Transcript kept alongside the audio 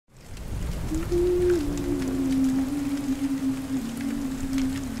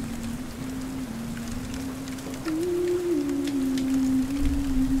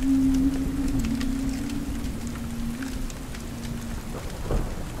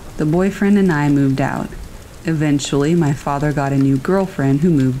The boyfriend and I moved out. Eventually, my father got a new girlfriend who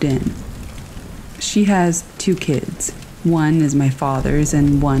moved in. She has 2 kids. One is my father's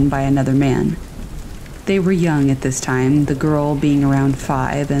and one by another man. They were young at this time, the girl being around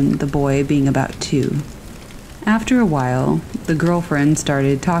 5 and the boy being about 2. After a while, the girlfriend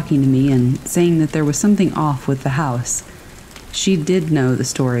started talking to me and saying that there was something off with the house. She did know the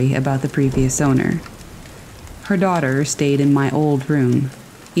story about the previous owner. Her daughter stayed in my old room.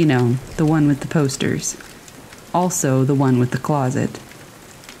 You know, the one with the posters. Also the one with the closet.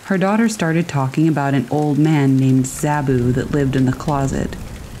 Her daughter started talking about an old man named Zabu that lived in the closet.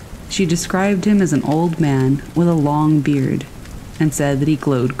 She described him as an old man with a long beard and said that he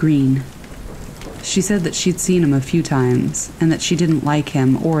glowed green. She said that she'd seen him a few times and that she didn't like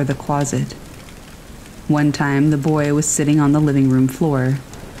him or the closet. One time, the boy was sitting on the living room floor,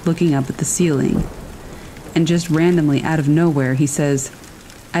 looking up at the ceiling, and just randomly out of nowhere he says,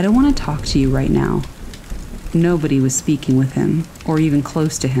 "I don't want to talk to you right now." Nobody was speaking with him, or even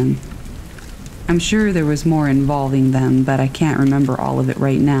close to him. I'm sure there was more involving them, but I can't remember all of it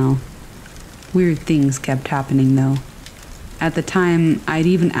right now. Weird things kept happening, though. At the time, I'd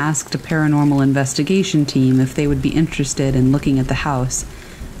even asked a paranormal investigation team if they would be interested in looking at the house.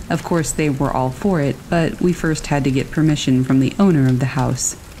 Of course, they were all for it, but we first had to get permission from the owner of the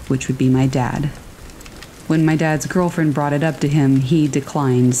house, which would be my dad. When my dad's girlfriend brought it up to him, he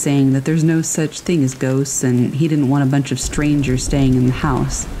declined, saying that there's no such thing as ghosts and he didn't want a bunch of strangers staying in the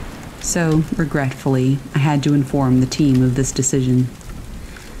house. So, regretfully, I had to inform the team of this decision.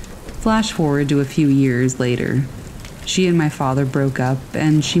 Flash forward to a few years later. She and my father broke up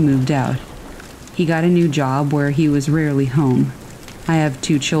and she moved out. He got a new job where he was rarely home. I have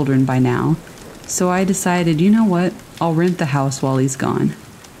 2 children by now, so I decided, you know what, I'll rent the house while he's gone.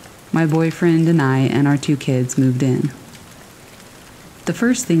 My boyfriend and I and our 2 kids moved in. The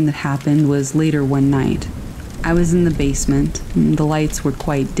first thing that happened was later one night. I was in the basement, and the lights were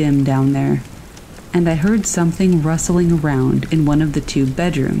quite dim down there, and I heard something rustling around in one of the 2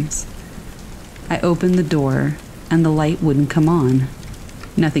 bedrooms. I opened the door, and the light wouldn't come on.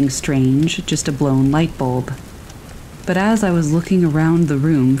 Nothing strange, just a blown light bulb. But as I was looking around the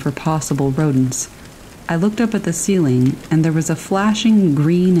room for possible rodents, I looked up at the ceiling, and there was a flashing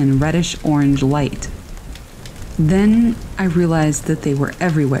green and reddish-orange light. Then I realized that they were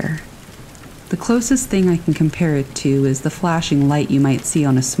everywhere. The closest thing I can compare it to is the flashing light you might see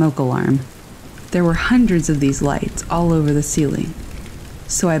on a smoke alarm. There were hundreds of these lights all over the ceiling.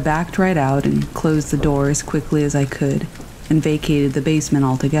 So I backed right out and closed the door as quickly as I could and vacated the basement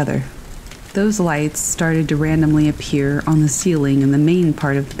altogether. Those lights started to randomly appear on the ceiling in the main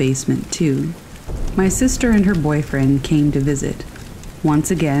part of the basement, too. My sister and her boyfriend came to visit.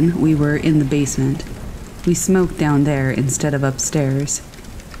 Once again, we were in the basement. We smoked down there instead of upstairs.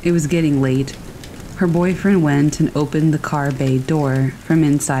 It was getting late. Her boyfriend went and opened the car bay door from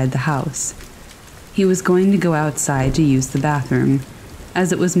inside the house. He was going to go outside to use the bathroom,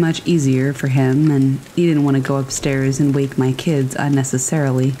 as it was much easier for him, and he didn't want to go upstairs and wake my kids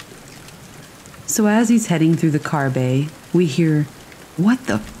unnecessarily. So as he's heading through the car bay, we hear, "What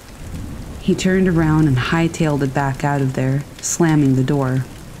the f-?" He turned around and hightailed it back out of there, slamming the door.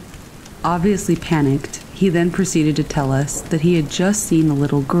 Obviously panicked, he then proceeded to tell us that he had just seen a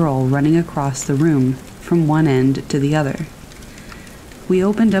little girl running across the room from one end to the other. We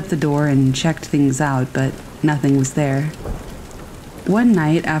opened up the door and checked things out, but nothing was there. One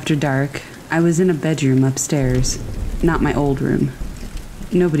night after dark, I was in a bedroom upstairs, not my old room.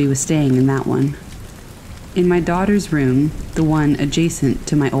 Nobody was staying in that one. In my daughter's room, the one adjacent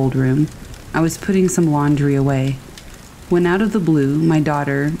to my old room, I was putting some laundry away. When out of the blue, my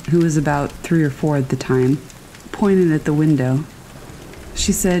daughter, who was about 3 or 4 at the time, pointed at the window.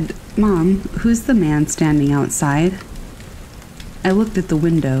 She said, "Mom, who's the man standing outside?" I looked at the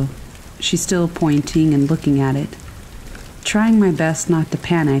window, she still pointing and looking at it. Trying my best not to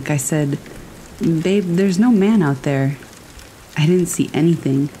panic, I said, "Babe, there's no man out there." I didn't see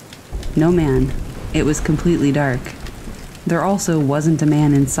anything. No man. It was completely dark. There also wasn't a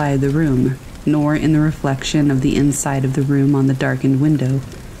man inside the room, nor in the reflection of the inside of the room on the darkened window.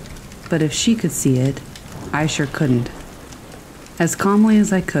 But if she could see it, I sure couldn't. As calmly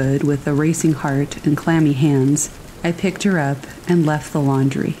as I could, with a racing heart and clammy hands, I picked her up and left the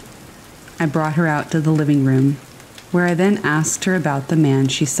laundry. I brought her out to the living room, where I then asked her about the man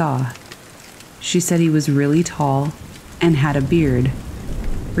she saw. She said he was really tall and had a beard.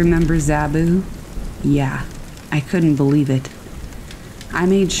 Remember Zabu? Yeah, I couldn't believe it. I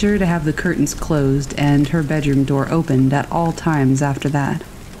made sure to have the curtains closed and her bedroom door opened at all times after that.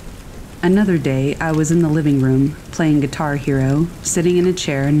 Another day, I was in the living room, playing Guitar Hero, sitting in a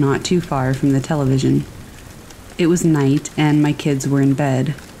chair not too far from the television. It was night, and my kids were in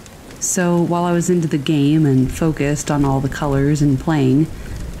bed. So, while I was into the game and focused on all the colors and playing,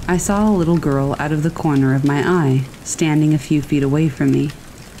 I saw a little girl out of the corner of my eye, standing a few feet away from me.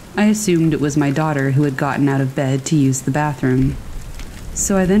 I assumed it was my daughter who had gotten out of bed to use the bathroom.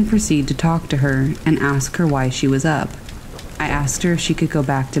 So I then proceeded to talk to her and ask her why she was up. I asked her if she could go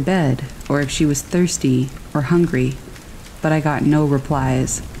back to bed, or if she was thirsty or hungry, but I got no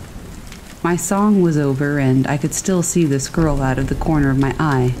replies. My song was over and I could still see this girl out of the corner of my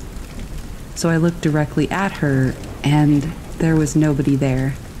eye. So I looked directly at her, and there was nobody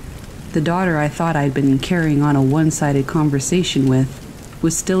there. The daughter I thought I'd been carrying on a one-sided conversation with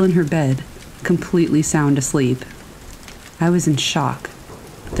was still in her bed, completely sound asleep. I was in shock.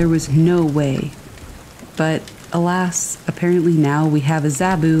 There was no way. But alas, apparently now we have a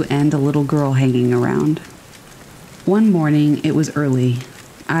Zabu and a little girl hanging around. One morning, it was early.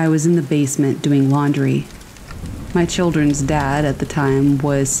 I was in the basement doing laundry. My children's dad at the time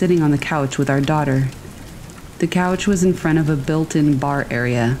was sitting on the couch with our daughter. The couch was in front of a built-in bar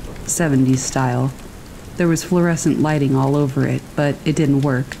area, 70s style. There was fluorescent lighting all over it, but it didn't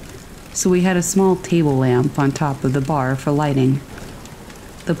work, so we had a small table lamp on top of the bar for lighting.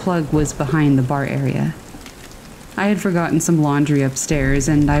 The plug was behind the bar area. I had forgotten some laundry upstairs,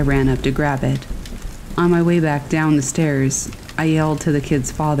 and I ran up to grab it. On my way back down the stairs, I yelled to the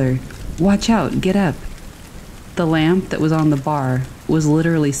kid's father, "Watch out, get up!" The lamp that was on the bar was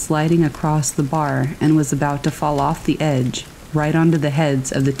literally sliding across the bar and was about to fall off the edge right onto the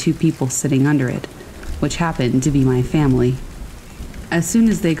heads of the two people sitting under it, which happened to be my family. As soon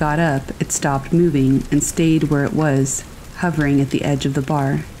as they got up, it stopped moving and stayed where it was, hovering at the edge of the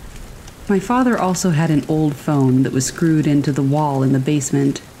bar. My father also had an old phone that was screwed into the wall in the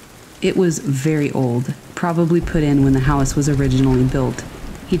basement. It was very old, probably put in when the house was originally built.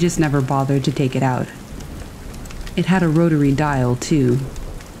 He just never bothered to take it out. It had a rotary dial, too.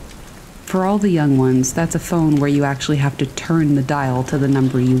 For all the young ones, that's a phone where you actually have to turn the dial to the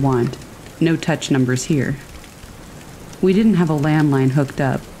number you want. No touch numbers here. We didn't have a landline hooked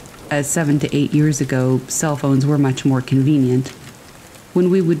up, as 7 to 8 years ago, cell phones were much more convenient. When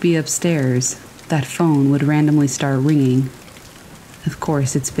we would be upstairs, that phone would randomly start ringing. Of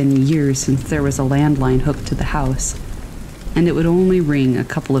course, it's been years since there was a landline hooked to the house, and it would only ring a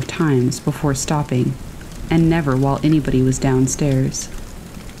couple of times before stopping, and never while anybody was downstairs.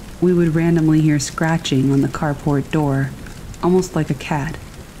 We would randomly hear scratching on the carport door, almost like a cat.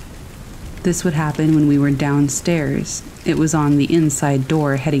 This would happen when we were downstairs. It was on the inside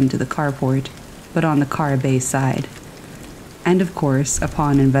door heading to the carport, but on the car bay side. And of course,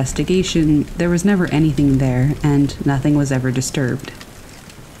 upon investigation, there was never anything there, and nothing was ever disturbed.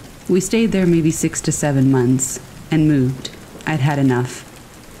 We stayed there maybe 6 to 7 months, and moved. I'd had enough.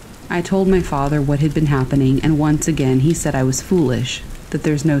 I told my father what had been happening, and once again he said I was foolish, that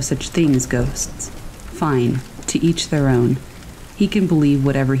there's no such thing as ghosts. Fine, to each their own. He can believe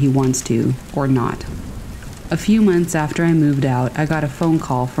whatever he wants to, or not. A few months after I moved out, I got a phone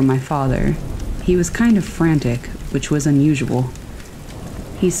call from my father. He was kind of frantic, which was unusual.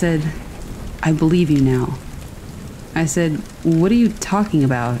 He said, "I believe you now." I said, "What are you talking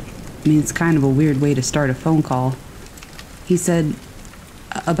about? I mean, it's kind of a weird way to start a phone call." He said,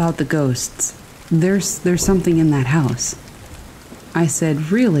 "About the ghosts. There's something in that house." I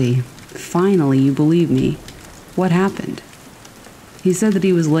said, "Really? Finally, you believe me. What happened?" He said that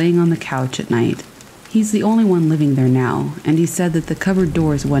he was laying on the couch at night. He's the only one living there now, and he said that the cupboard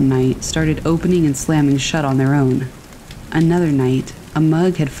doors one night started opening and slamming shut on their own. Another night, a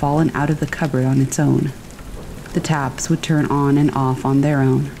mug had fallen out of the cupboard on its own. The taps would turn on and off on their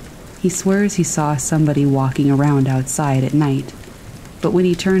own. He swears he saw somebody walking around outside at night, but when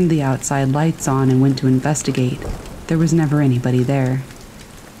he turned the outside lights on and went to investigate, there was never anybody there.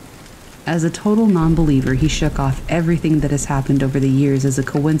 As a total non-believer, he shook off everything that has happened over the years as a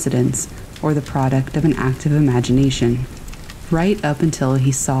coincidence or the product of an active imagination, right up until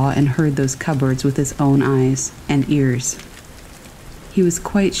he saw and heard those cupboards with his own eyes and ears. He was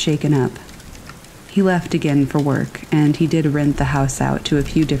quite shaken up. He left again for work, and he did rent the house out to a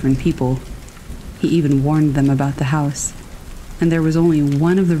few different people. He even warned them about the house, and there was only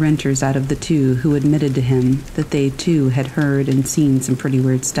one of the renters out of the two who admitted to him that they too had heard and seen some pretty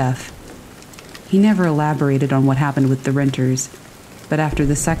weird stuff. He never elaborated on what happened with the renters, but after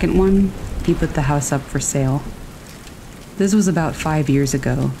the second one, he put the house up for sale. This was about 5 years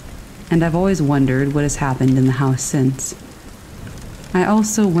ago, and I've always wondered what has happened in the house since. I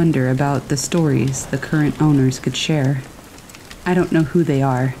also wonder about the stories the current owners could share. I don't know who they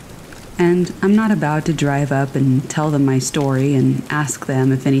are, And I'm not about to drive up and tell them my story and ask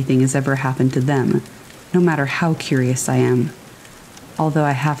them if anything has ever happened to them, no matter how curious I am. Although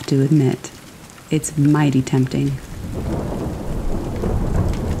I have to admit, it's mighty tempting.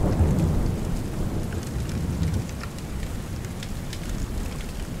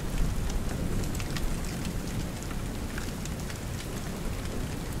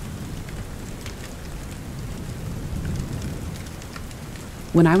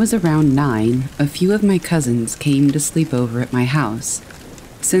 When I was around 9, a few of my cousins came to sleep over at my house.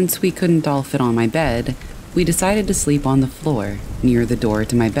 Since we couldn't all fit on my bed, we decided to sleep on the floor, near the door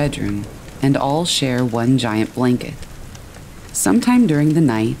to my bedroom, and all share one giant blanket. Sometime during the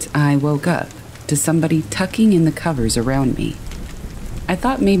night, I woke up to somebody tucking in the covers around me. I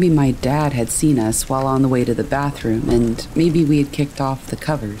thought maybe my dad had seen us while on the way to the bathroom, and maybe we had kicked off the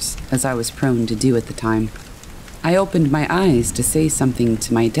covers, as I was prone to do at the time. I opened my eyes to say something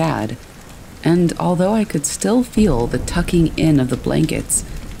to my dad, and although I could still feel the tucking in of the blankets,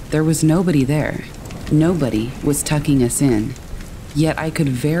 there was nobody there. Nobody was tucking us in, yet I could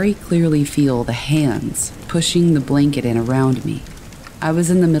very clearly feel the hands pushing the blanket in around me. I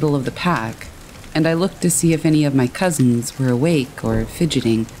was in the middle of the pack, and I looked to see if any of my cousins were awake or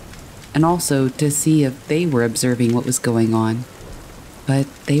fidgeting, and also to see if they were observing what was going on. But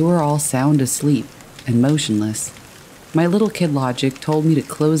they were all sound asleep and motionless. My little kid logic told me to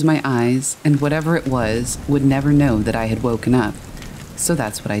close my eyes, and whatever it was would never know that I had woken up. So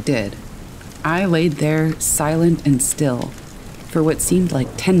that's what I did. I laid there, silent and still, for what seemed like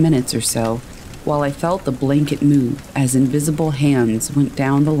 10 minutes or so, while I felt the blanket move as invisible hands went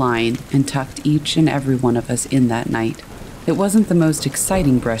down the line and tucked each and every one of us in that night. It wasn't the most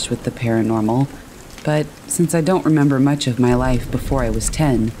exciting brush with the paranormal, but since I don't remember much of my life before I was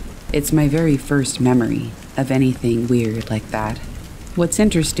 10, it's my very first memory of anything weird like that. What's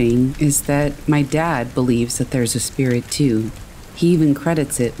interesting is that my dad believes that there's a spirit too. He even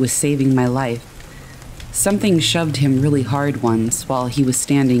credits it with saving my life. Something shoved him really hard once while he was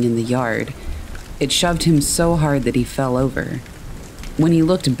standing in the yard. It shoved him so hard that he fell over. When he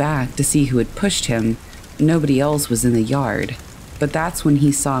looked back to see who had pushed him, nobody else was in the yard. But that's when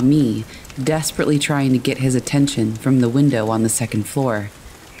he saw me, desperately trying to get his attention from the window on the second floor.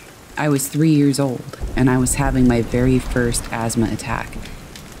 I was 3 years old, and I was having my very first asthma attack.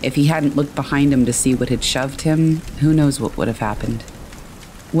 If he hadn't looked behind him to see what had shoved him, who knows what would have happened.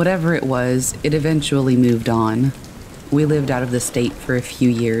 Whatever it was, it eventually moved on. We lived out of the state for a few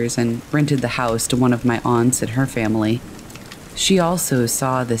years and rented the house to one of my aunts and her family. She also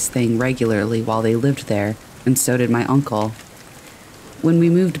saw this thing regularly while they lived there, and so did my uncle. When we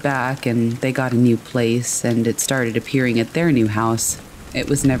moved back and they got a new place and it started appearing at their new house, it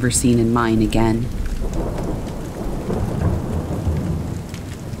was never seen in mine again.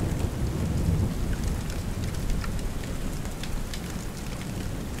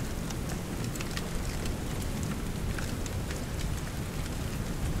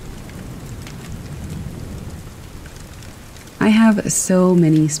 I have so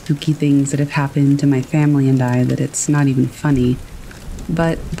many spooky things that have happened to my family and I that it's not even funny.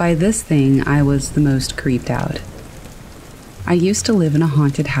 But by this thing, I was the most creeped out. I used to live in a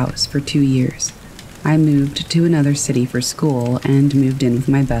haunted house for 2 years. I moved to another city for school and moved in with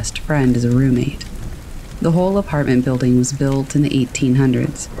my best friend as a roommate. The whole apartment building was built in the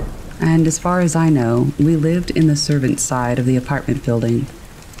 1800s, and as far as I know, we lived in the servants' side of the apartment building.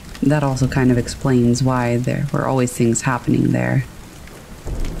 That also kind of explains why there were always things happening there,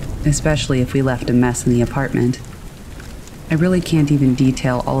 especially if we left a mess in the apartment. I really can't even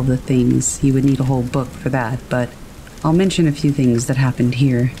detail all of the things, you would need a whole book for that, but I'll mention a few things that happened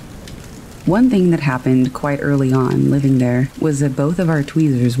here. One thing that happened quite early on living there was that both of our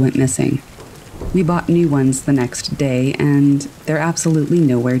tweezers went missing. We bought new ones the next day, and they're absolutely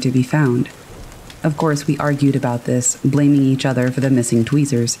nowhere to be found. Of course, we argued about this, blaming each other for the missing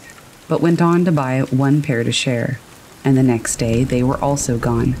tweezers, but went on to buy one pair to share, and the next day they were also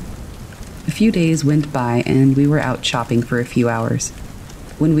gone. A few days went by and we were out shopping for a few hours.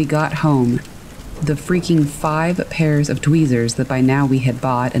 When we got home, the freaking 5 pairs of tweezers that by now we had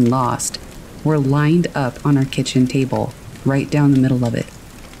bought and lost were lined up on our kitchen table, right down the middle of it.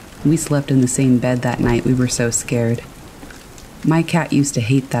 We slept in the same bed that night, we were so scared. My cat used to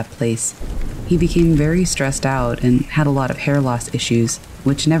hate that place. He became very stressed out and had a lot of hair loss issues,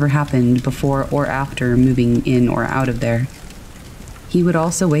 which never happened before or after moving in or out of there. He would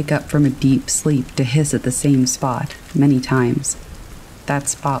also wake up from a deep sleep to hiss at the same spot many times. That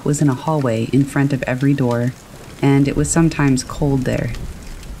spot was in a hallway in front of every door, and it was sometimes cold there.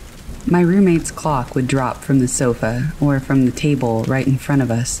 My roommate's clock would drop from the sofa or from the table right in front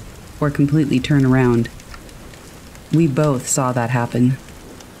of us. or completely turn around. We both saw that happen.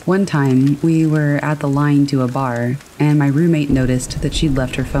 One time, we were at the line to a bar, and my roommate noticed that she'd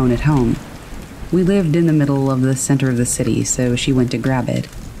left her phone at home. We lived in the middle of the center of the city, so she went to grab it.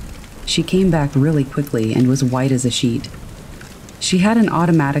 She came back really quickly and was white as a sheet. She had an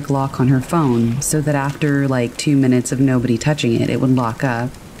automatic lock on her phone, so that after like 2 minutes of nobody touching it, it would lock up.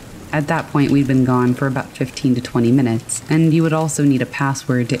 At that point, we'd been gone for about 15 to 20 minutes, and you would also need a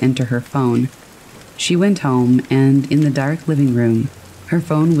password to enter her phone. She went home, and in the dark living room, her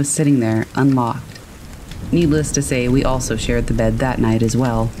phone was sitting there, unlocked. Needless to say, we also shared the bed that night as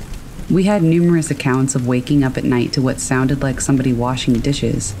well. We had numerous accounts of waking up at night to what sounded like somebody washing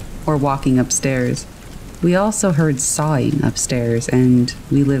dishes, or walking upstairs. We also heard sawing upstairs, and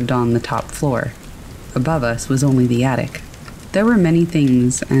we lived on the top floor. Above us was only the attic. There were many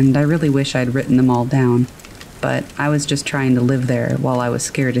things, and I really wish I'd written them all down, but I was just trying to live there while I was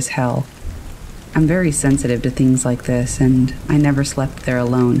scared as hell. I'm very sensitive to things like this, and I never slept there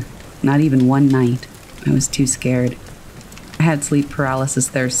alone, not even one night. I was too scared. I had sleep paralysis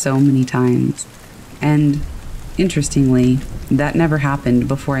there so many times, and interestingly, that never happened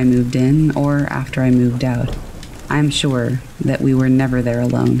before I moved in or after I moved out. I'm sure that we were never there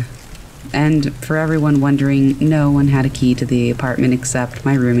alone. And for everyone wondering, no one had a key to the apartment except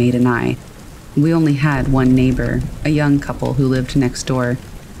my roommate and I. We only had one neighbor, a young couple who lived next door,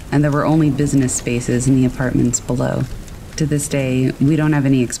 and there were only business spaces in the apartments below. To this day, we don't have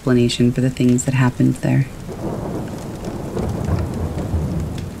any explanation for the things that happened there.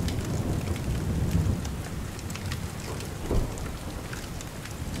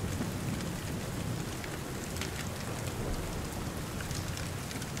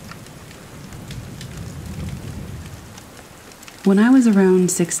 When I was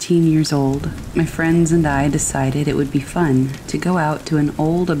around 16 years old, my friends and I decided it would be fun to go out to an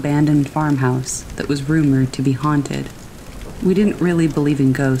old abandoned farmhouse that was rumored to be haunted. We didn't really believe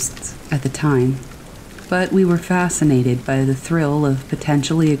in ghosts at the time, but we were fascinated by the thrill of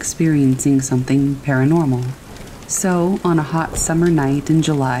potentially experiencing something paranormal. So, on a hot summer night in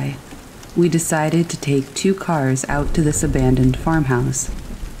July, we decided to take 2 cars out to this abandoned farmhouse.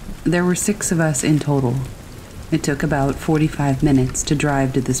 There were 6 of us in total. It took about 45 minutes to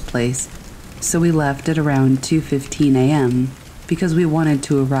drive to this place, so we left at around 2:15 a.m. because we wanted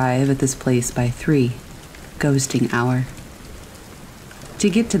to arrive at this place by 3, ghosting hour. To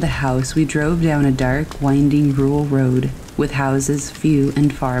get to the house, we drove down a dark, winding rural road with houses few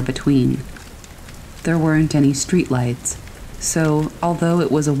and far between. There weren't any streetlights, so although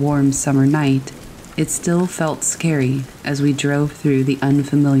it was a warm summer night, it still felt scary as we drove through the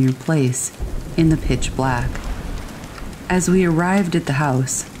unfamiliar place in the pitch black. As we arrived at the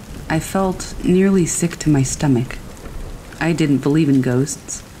house, I felt nearly sick to my stomach. I didn't believe in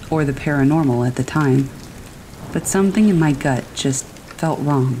ghosts or the paranormal at the time, but something in my gut just felt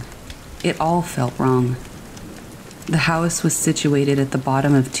wrong. It all felt wrong. The house was situated at the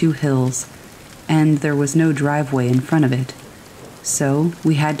bottom of 2 hills, and there was no driveway in front of it, so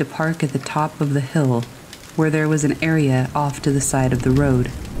we had to park at the top of the hill, where there was an area off to the side of the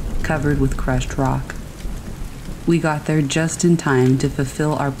road, covered with crushed rock. We got there just in time to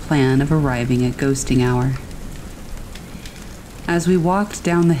fulfill our plan of arriving at ghosting hour. As we walked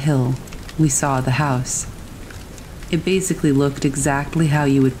down the hill, we saw the house. It basically looked exactly how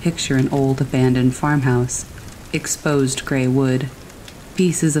you would picture an old abandoned farmhouse: exposed gray wood,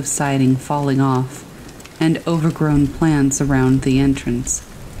 pieces of siding falling off, and overgrown plants around the entrance.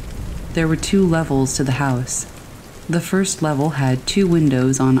 There were 2 levels to the house. The first level had 2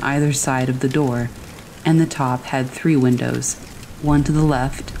 windows on either side of the door, and the top had 3 windows, 1 to the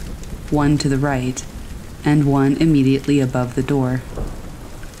left, 1 to the right, and 1 immediately above the door.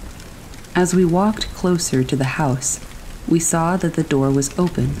 As we walked closer to the house, we saw that the door was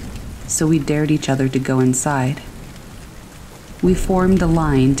open, so we dared each other to go inside. We formed a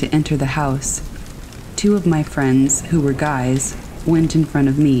line to enter the house. 2 of my friends, who were guys, went in front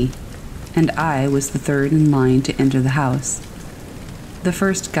of me, and I was the third in line to enter the house. The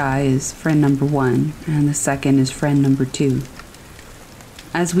first guy is friend number 1, and the second is friend number 2.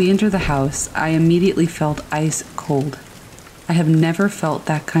 As we enter the house, I immediately felt ice cold. I have never felt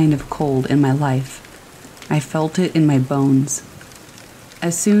that kind of cold in my life. I felt it in my bones.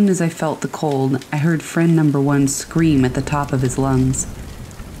 As soon as I felt the cold, I heard friend number 1 scream at the top of his lungs.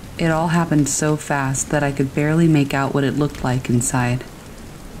 It all happened so fast that I could barely make out what it looked like inside.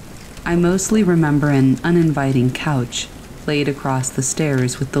 I mostly remember an uninviting couch laid across the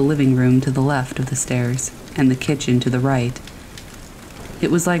stairs with the living room to the left of the stairs and the kitchen to the right.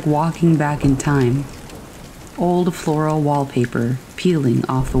 It was like walking back in time, old floral wallpaper peeling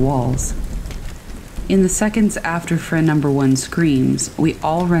off the walls. In the seconds after friend number 1 screams, we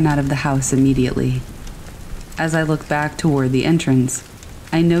all run out of the house immediately. As I look back toward the entrance,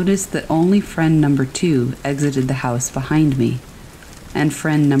 I notice that only friend number 2 exited the house behind me, and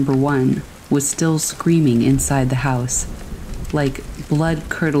friend number 1 was still screaming inside the house, like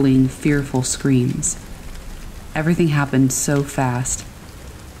blood-curdling, fearful screams. Everything happened so fast.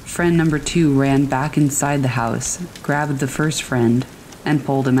 Friend number 2 ran back inside the house, grabbed the first friend, and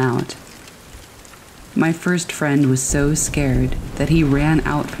pulled him out. My first friend was so scared that he ran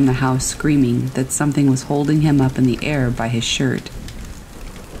out from the house screaming that something was holding him up in the air by his shirt.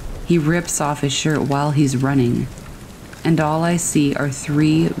 He rips off his shirt while he's running, and all I see are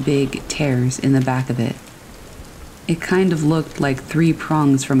 3 big tears in the back of it. It kind of looked like 3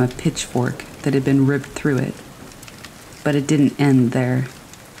 prongs from a pitchfork that had been ripped through it. But it didn't end there.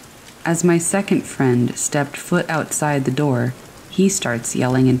 As my second friend stepped foot outside the door, he starts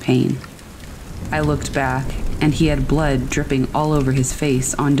yelling in pain. I looked back, and he had blood dripping all over his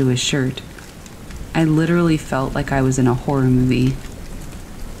face onto his shirt. I literally felt like I was in a horror movie.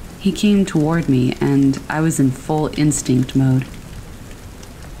 He came toward me, and I was in full instinct mode.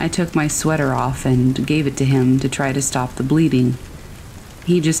 I took my sweater off and gave it to him to try to stop the bleeding.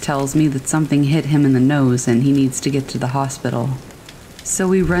 He just tells me that something hit him in the nose and he needs to get to the hospital. So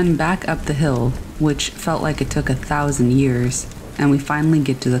we run back up the hill, which felt like it took 1,000 years, and we finally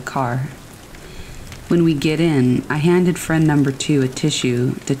get to the car. When we get in, I handed friend number 2 a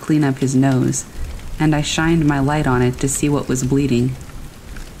tissue to clean up his nose, and I shined my light on it to see what was bleeding.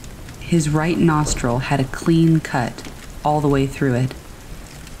 His right nostril had a clean cut all the way through it.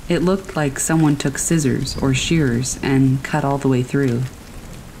 It looked like someone took scissors or shears and cut all the way through,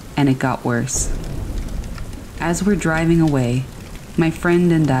 and it got worse. As we're driving away, my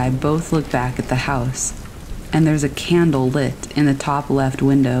friend and I both look back at the house, and there's a candle lit in the top left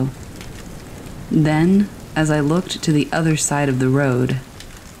window. Then, as I looked to the other side of the road,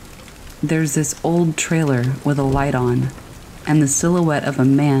 there's this old trailer with a light on, and the silhouette of a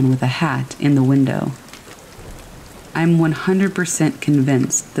man with a hat in the window. I'm 100%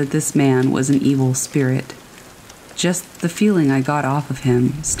 convinced that this man was an evil spirit. Just the feeling I got off of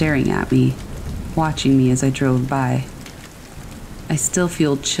him staring at me, watching me as I drove by. I still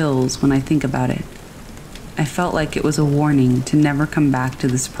feel chills when I think about it. I felt like it was a warning to never come back to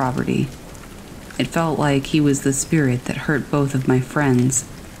this property. It felt like he was the spirit that hurt both of my friends,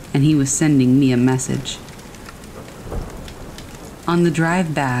 and he was sending me a message. On the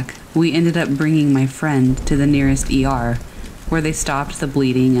drive back, we ended up bringing my friend to the nearest ER, where they stopped the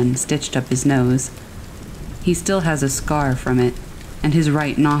bleeding and stitched up his nose. He still has a scar from it, and his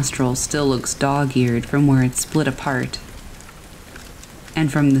right nostril still looks dog-eared from where it split apart,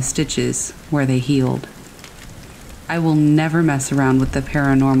 and from the stitches where they healed. I will never mess around with the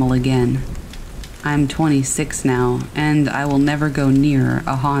paranormal again. I'm 26 now, and I will never go near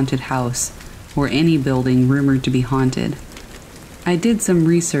a haunted house or any building rumored to be haunted. I did some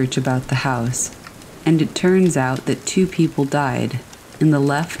research about the house, and it turns out that 2 people died in the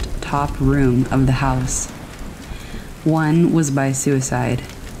left top room of the house. One was by suicide,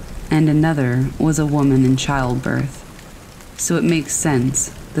 and another was a woman in childbirth. So it makes sense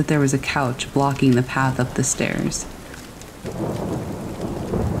that there was a couch blocking the path up the stairs.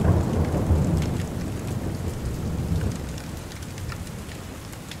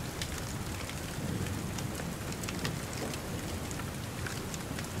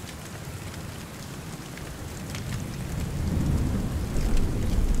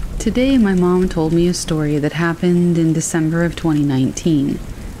 Today, my mom told me a story that happened in December of 2019.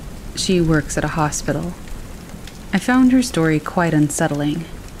 She works at a hospital. I found her story quite unsettling.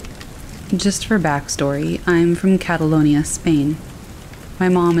 Just for backstory, I'm from Catalonia, Spain. My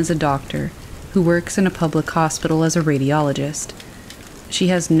mom is a doctor who works in a public hospital as a radiologist. She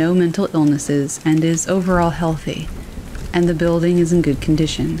has no mental illnesses and is overall healthy, and the building is in good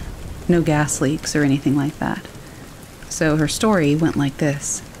condition. No gas leaks or anything like that. So her story went like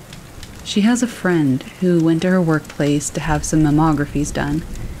this. She has a friend who went to her workplace to have some mammographies done.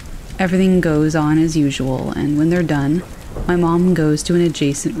 Everything goes on as usual, and when they're done, my mom goes to an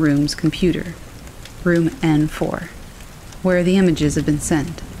adjacent room's computer, room N4, where the images have been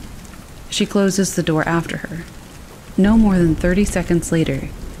sent. She closes the door after her. No more than 30 seconds later,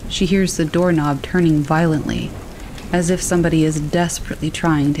 she hears the doorknob turning violently, as if somebody is desperately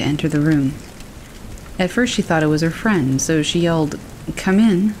trying to enter the room. At first she thought it was her friend, so she yelled, "Come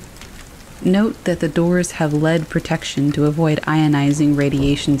in." Note that the doors have lead protection to avoid ionizing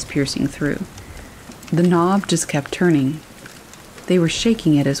radiations piercing through. The knob just kept turning. They were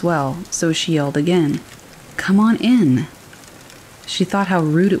shaking it as well, so she yelled again, "Come on in." She thought how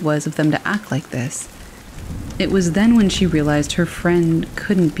rude it was of them to act like this. It was then when she realized her friend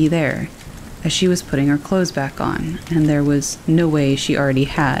couldn't be there, as she was putting her clothes back on, and there was no way she already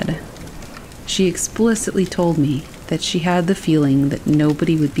had. She explicitly told me that she had the feeling that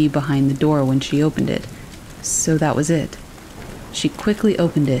nobody would be behind the door when she opened it, so that was it. She quickly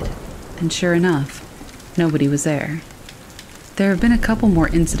opened it, and sure enough, nobody was there. There have been a couple more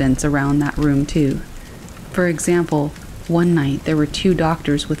incidents around that room too. For example, one night there were 2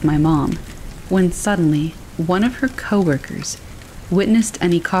 doctors with my mom, when suddenly one of her coworkers witnessed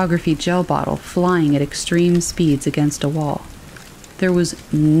an ecography gel bottle flying at extreme speeds against a wall. There was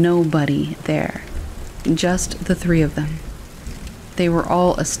nobody there, just the 3 of them. They were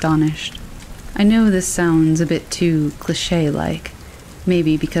all astonished. I know this sounds a bit too cliché-like,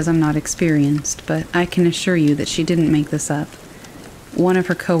 maybe because I'm not experienced, but I can assure you that she didn't make this up. One of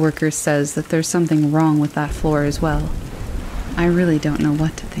her coworkers says that there's something wrong with that floor as well. I really don't know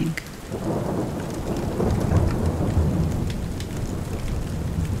what to think.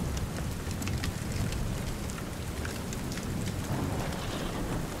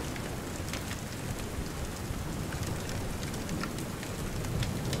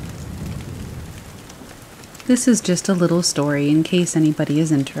 This is just a little story in case anybody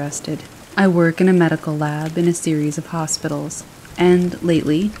is interested. I work in a medical lab in a series of hospitals, and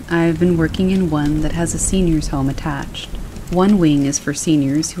lately I've been working in one that has a seniors' home attached. One wing is for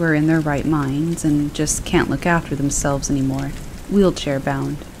seniors who are in their right minds and just can't look after themselves anymore,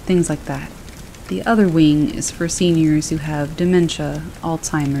 wheelchair-bound, things like that. The other wing is for seniors who have dementia,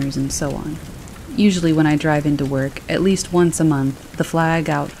 Alzheimer's, and so on. Usually when I drive into work, at least once a month, the flag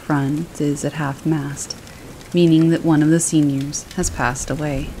out front is at half-mast, meaning that one of the seniors has passed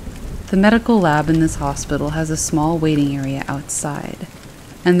away. The medical lab in this hospital has a small waiting area outside,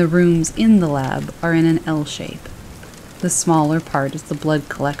 and the rooms in the lab are in an L shape. The smaller part is the blood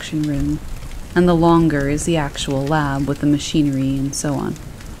collection room, and the longer is the actual lab with the machinery and so on.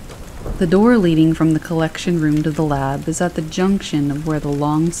 The door leading from the collection room to the lab is at the junction of where the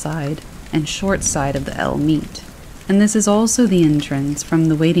long side and short side of the L meet, and this is also the entrance from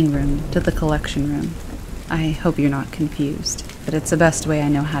the waiting room to the collection room. I hope you're not confused, but it's the best way I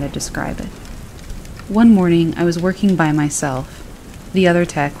know how to describe it. One morning, I was working by myself. The other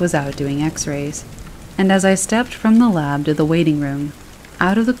tech was out doing x-rays, and as I stepped from the lab to the waiting room,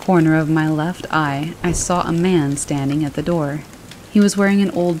 out of the corner of my left eye, I saw a man standing at the door. He was wearing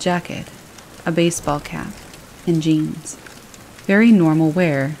an old jacket, a baseball cap, and jeans. Very normal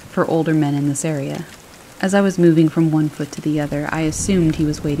wear for older men in this area. As I was moving from one foot to the other, I assumed he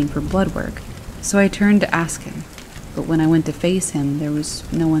was waiting for blood work, so I turned to ask him, but when I went to face him, there was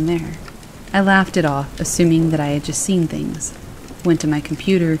no one there. I laughed it off, assuming that I had just seen things, went to my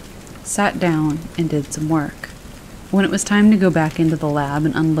computer, sat down, and did some work. When it was time to go back into the lab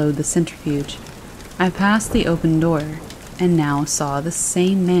and unload the centrifuge, I passed the open door and now saw the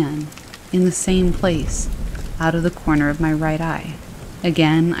same man in the same place, out of the corner of my right eye.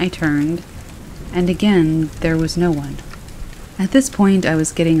 Again, I turned, and again, there was no one. At this point, I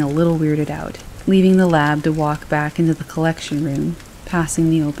was getting a little weirded out. Leaving the lab to walk back into the collection room,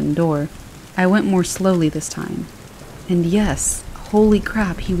 passing the open door, I went more slowly this time. And yes, holy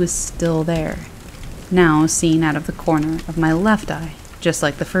crap, he was still there. Now seen out of the corner of my left eye, just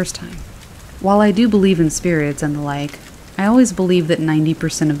like the first time. While I do believe in spirits and the like, I always believe that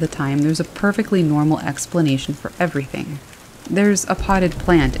 90% of the time there's a perfectly normal explanation for everything. There's a potted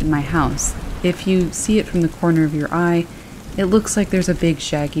plant in my house. If you see it from the corner of your eye, it looks like there's a big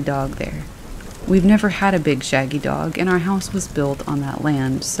shaggy dog there. We've never had a big shaggy dog, and our house was built on that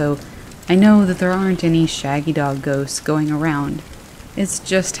land, so I know that there aren't any shaggy dog ghosts going around. It's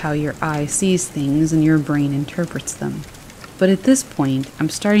just how your eye sees things and your brain interprets them. But at this point, I'm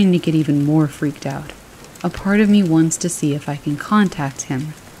starting to get even more freaked out. A part of me wants to see if I can contact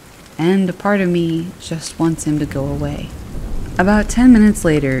him, and a part of me just wants him to go away. About 10 minutes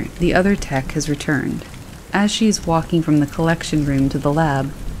later, the other tech has returned. As she's walking from the collection room to the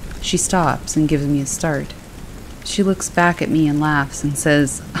lab, she stops and gives me a start. She looks back at me and laughs and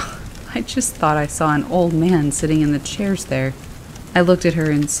says, "I just thought I saw an old man sitting in the chairs there." I looked at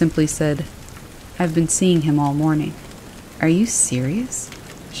her and simply said, "I've been seeing him all morning." "Are you serious?"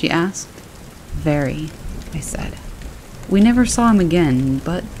 she asked. "Very," I said. We never saw him again,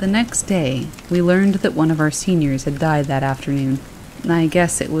 but the next day, we learned that one of our seniors had died that afternoon. I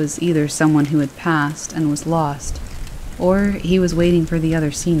guess it was either someone who had passed and was lost, or he was waiting for the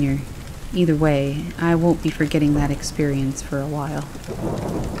other senior. Either way, I won't be forgetting that experience for a while.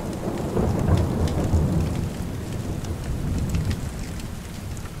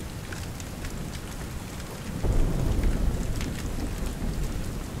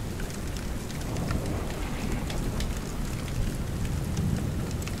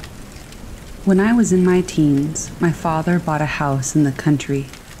 When I was in my teens, my father bought a house in the country.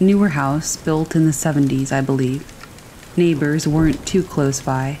 Newer house, built in the 70s, I believe. Neighbors weren't too close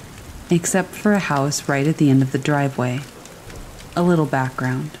by, except for a house right at the end of the driveway. A little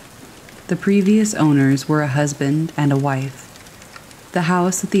background. The previous owners were a husband and a wife. The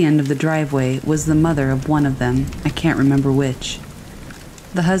house at the end of the driveway was the mother of one of them, I can't remember which.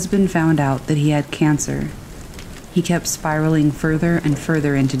 The husband found out that he had cancer. He kept spiraling further and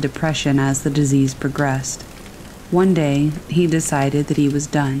further into depression as the disease progressed. One day, he decided that he was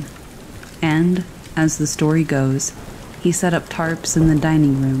done. And, as the story goes, he set up tarps in the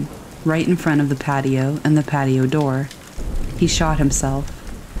dining room, right in front of the patio and the patio door. He shot himself.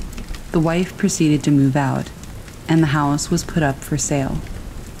 The wife proceeded to move out, and the house was put up for sale.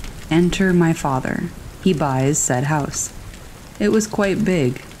 Enter my father. He buys said house. It was quite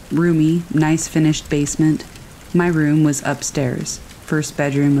big, roomy, nice finished basement. My room was upstairs, first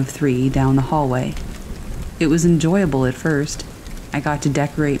bedroom of 3 down the hallway. It was enjoyable at first. I got to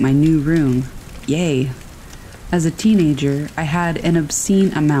decorate my new room. Yay! As a teenager, I had an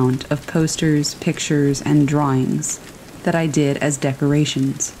obscene amount of posters, pictures, and drawings that I did as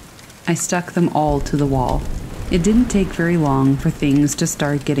decorations. I stuck them all to the wall. It didn't take very long for things to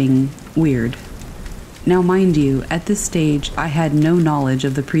start getting weird. Now, mind you, at this stage, I had no knowledge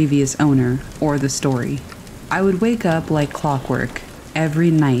of the previous owner or the story. I would wake up like clockwork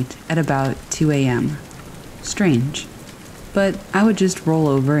every night at about 2 a.m. Strange. But I would just roll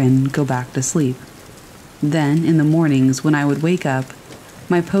over and go back to sleep. Then, in the mornings when I would wake up,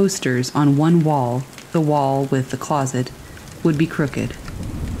 my posters on one wall, the wall with the closet, would be crooked.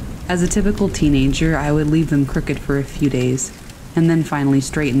 As a typical teenager, I would leave them crooked for a few days, and then finally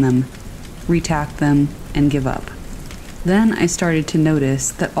straighten them, retack them, and give up. Then I started to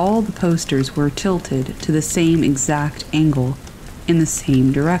notice that all the posters were tilted to the same exact angle, in the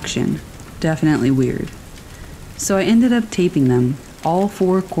same direction. Definitely weird. So I ended up taping them, all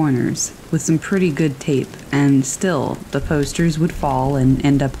 4 corners, with some pretty good tape, and still, the posters would fall and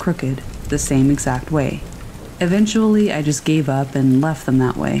end up crooked, the same exact way. Eventually, I just gave up and left them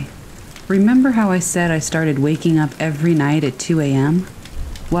that way. Remember how I said I started waking up every night at 2 a.m.?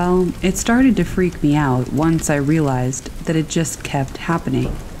 Well, it started to freak me out once I realized that it just kept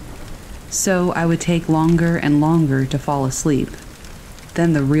happening. So I would take longer and longer to fall asleep.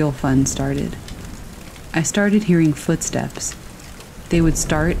 Then the real fun started. I started hearing footsteps. They would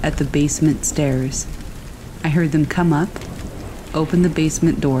start at the basement stairs. I heard them come up, open the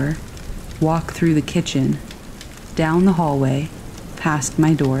basement door, walk through the kitchen, down the hallway, past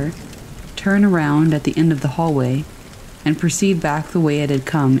my door, turn around at the end of the hallway, and proceed back the way it had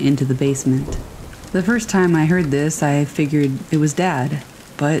come into the basement. The first time I heard this, I figured it was Dad.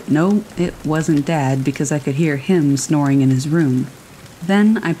 But no, it wasn't Dad because I could hear him snoring in his room.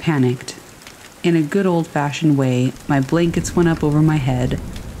 Then I panicked. In a good old-fashioned way, my blankets went up over my head,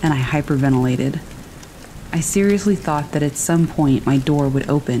 and I hyperventilated. I seriously thought that at some point my door would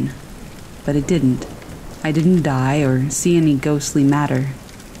open, but it didn't. I didn't die or see any ghostly matter,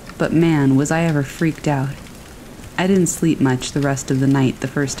 but man, was I ever freaked out. I didn't sleep much the rest of the night the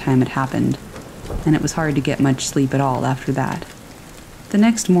first time it happened, and it was hard to get much sleep at all after that. The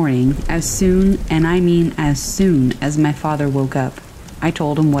next morning, as soon, and I mean as soon as my father woke up, I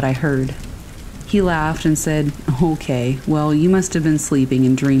told him what I heard. He laughed and said, "Okay, well, you must have been sleeping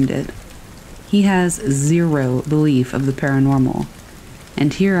and dreamed it." He has zero belief of the paranormal,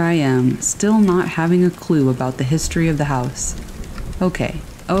 and here I am, still not having a clue about the history of the house.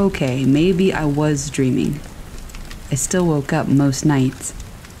 Okay, maybe I was dreaming. I still woke up most nights,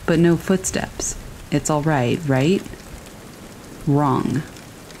 but no footsteps. It's all right, right? Wrong.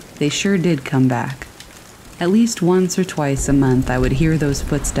 They sure did come back. At least once or twice a month I would hear those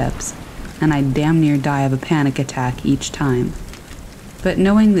footsteps, and I'd damn near die of a panic attack each time. But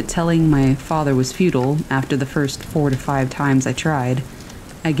knowing that telling my father was futile after the first 4 to 5 times I tried,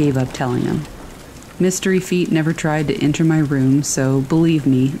 I gave up telling him. Mystery feet never tried to enter my room, so believe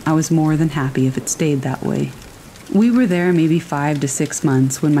me, I was more than happy if it stayed that way. We were there maybe 5 to 6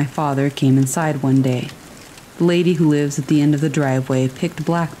 months when my father came inside one day. The lady who lives at the end of the driveway picked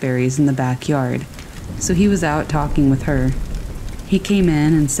blackberries in the backyard, so he was out talking with her. He came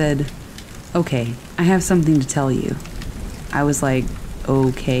in and said, "Okay, I have something to tell you." I was like,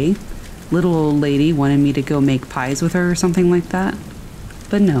 "Okay." Little old lady wanted me to go make pies with her or something like that.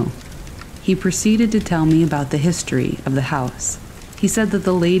 But no. He proceeded to tell me about the history of the house. He said that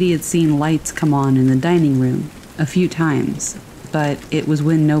the lady had seen lights come on in the dining room a few times, but it was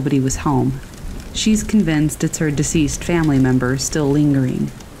when nobody was home. She's convinced it's her deceased family member still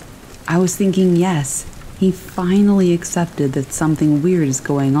lingering. I was thinking, yes, he finally accepted that something weird is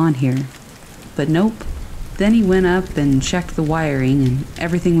going on here. But nope. Then he went up and checked the wiring, and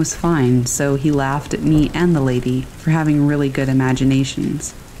everything was fine, so he laughed at me and the lady for having really good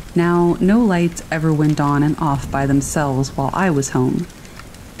imaginations. Now, no lights ever went on and off by themselves while I was home,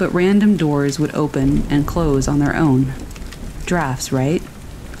 but random doors would open and close on their own. Drafts, right?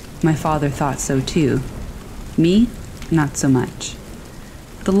 My father thought so too. Me? Not so much.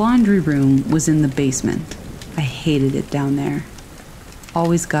 The laundry room was in the basement. I hated it down there.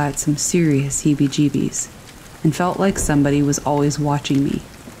 Always got some serious heebie-jeebies, and felt like somebody was always watching me.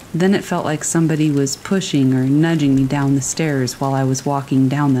 Then it felt like somebody was pushing or nudging me down the stairs while I was walking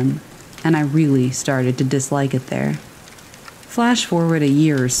down them, and I really started to dislike it there. Flash forward a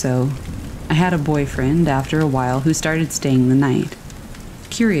year or so. I had a boyfriend after a while who started staying the night.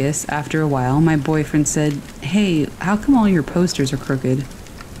 Curious, after a while, my boyfriend said, "Hey, how come all your posters are crooked?"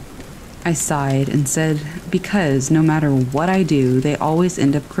 I sighed and said, "Because no matter what I do, they always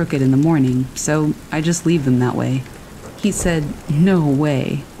end up crooked in the morning, so I just leave them that way." He said, "No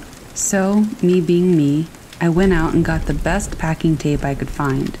way." So, me being me, I went out and got the best packing tape I could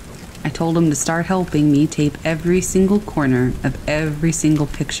find. I told him to start helping me tape every single corner of every single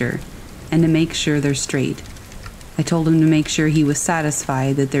picture, and to make sure they're straight. I told him to make sure he was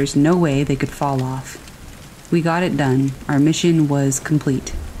satisfied that there's no way they could fall off. We got it done. Our mission was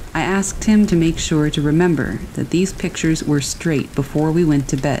complete. I asked him to make sure to remember that these pictures were straight before we went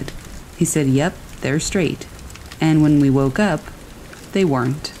to bed. He said, "Yep, they're straight." And when we woke up, they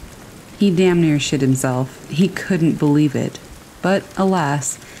weren't. He damn near shit himself. He couldn't believe it. But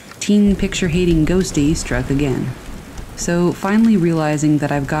alas, teen picture-hating ghosty struck again. So finally realizing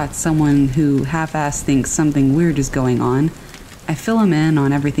that I've got someone who half-ass thinks something weird is going on, I fill him in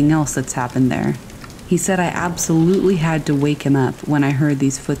on everything else that's happened there. He said I absolutely had to wake him up when I heard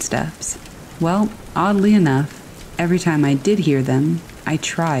these footsteps. Well, oddly enough, every time I did hear them, I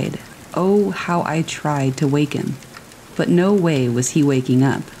tried. Oh, how I tried to wake him. But no way was he waking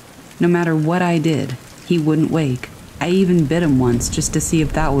up. No matter what I did, he wouldn't wake. I even bit him once just to see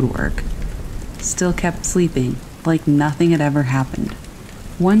if that would work. Still kept sleeping, like nothing had ever happened.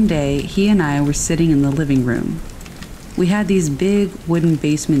 One day, he and I were sitting in the living room. We had these big wooden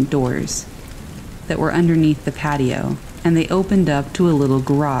basement doors that were underneath the patio, and they opened up to a little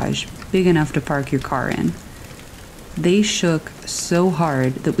garage, big enough to park your car in. They shook so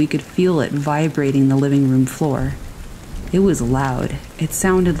hard that we could feel it vibrating the living room floor. It was loud. It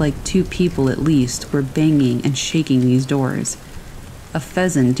sounded like two people at least were banging and shaking these doors. A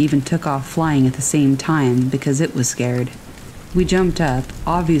pheasant even took off flying at the same time because it was scared. We jumped up,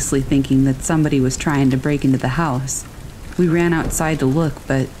 obviously thinking that somebody was trying to break into the house. We ran outside to look,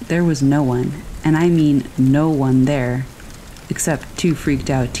 but there was no one. And I mean no one there, except two freaked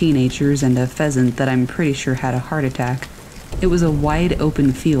out teenagers and a pheasant that I'm pretty sure had a heart attack. It was a wide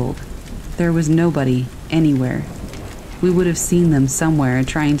open field. There was nobody anywhere. We would have seen them somewhere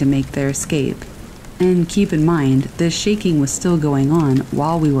trying to make their escape. And keep in mind, the shaking was still going on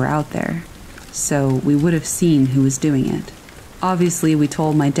while we were out there, so we would have seen who was doing it. Obviously, we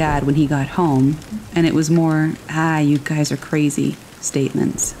told my dad when he got home, and it was more, "You guys are crazy"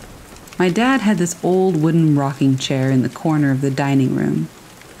 statements. My dad had this old wooden rocking chair in the corner of the dining room.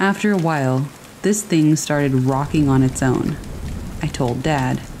 After a while, this thing started rocking on its own. I told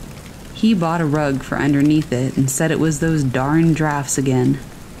Dad. He bought a rug for underneath it and said it was those darn drafts again.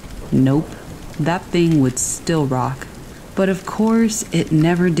 Nope, that thing would still rock. But of course, it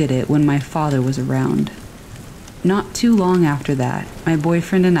never did it when my father was around. Not too long after that, my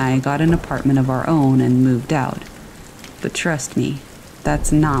boyfriend and I got an apartment of our own and moved out. But trust me,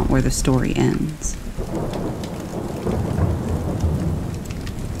 that's not where the story ends.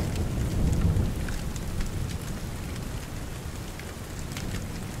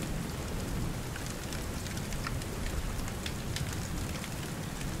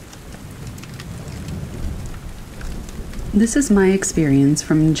 This is my experience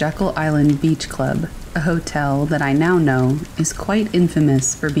from Jekyll Island Beach Club, a hotel that I now know is quite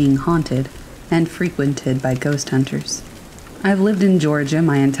infamous for being haunted and frequented by ghost hunters. I've lived in Georgia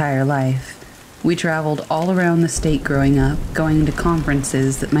my entire life. We traveled all around the state growing up, going to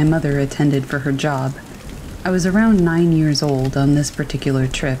conferences that my mother attended for her job. I was around 9 years old on this particular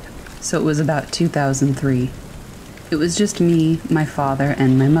trip, so it was about 2003. It was just me, my father,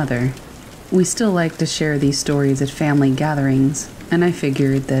 and my mother. We still like to share these stories at family gatherings, and I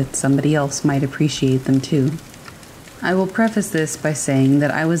figured that somebody else might appreciate them too. I will preface this by saying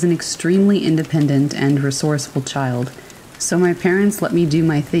that I was an extremely independent and resourceful child, so my parents let me do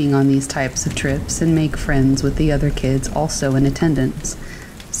my thing on these types of trips and make friends with the other kids also in attendance.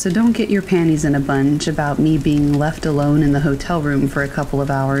 so don't get your panties in a bunch about me being left alone in the hotel room for a couple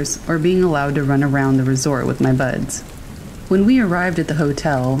of hours or being allowed to run around the resort with my buds. When we arrived at the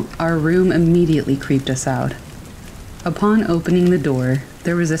hotel, our room immediately creeped us out. Upon opening the door,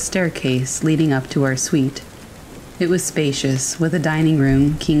 there was a staircase leading up to our suite. It was spacious, with a dining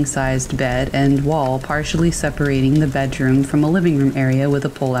room, king-sized bed, and wall partially separating the bedroom from a living room area with a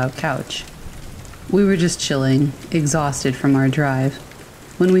pull-out couch. We were just chilling, exhausted from our drive,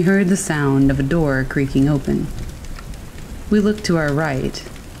 when we heard the sound of a door creaking open. We looked to our right,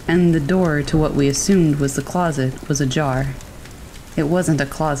 and the door to what we assumed was the closet was ajar. It wasn't a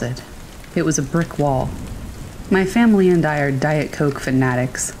closet. It was a brick wall. My family and I are Diet Coke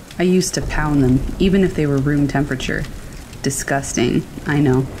fanatics. I used to pound them, even if they were room temperature. Disgusting, I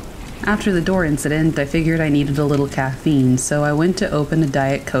know. After the door incident, I figured I needed a little caffeine, so I went to open a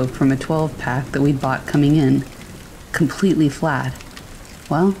Diet Coke from a 12-pack that we'd bought coming in. Completely flat.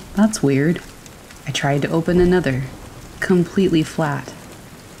 Well, that's weird. I tried to open another. Completely flat.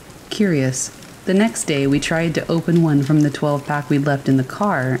 Curious. The next day, we tried to open one from the 12-pack we'd left in the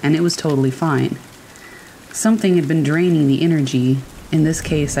car, and it was totally fine. Something had been draining the energy, in this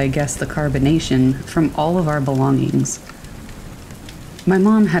case I guess the carbonation, from all of our belongings. My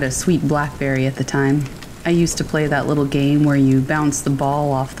mom had a sweet BlackBerry at the time. I used to play that little game where you bounce the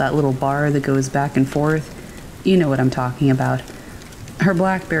ball off that little bar that goes back and forth. You know what I'm talking about. Her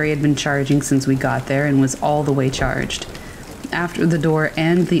BlackBerry had been charging since we got there and was all the way charged. After the door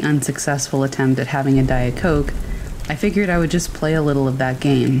and the unsuccessful attempt at having a Diet Coke, I figured I would just play a little of that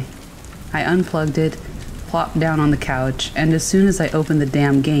game. I unplugged it, plopped down on the couch, and as soon as I opened the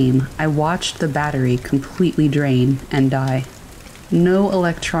damn game, I watched the battery completely drain and die. No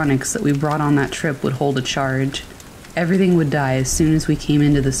electronics that we brought on that trip would hold a charge. Everything would die as soon as we came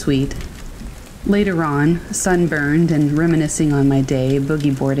into the suite. Later on, sunburned and reminiscing on my day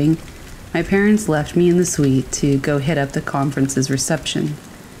boogie boarding, my parents left me in the suite to go hit up the conference's reception.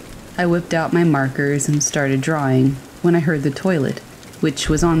 I whipped out my markers and started drawing when I heard the toilet, which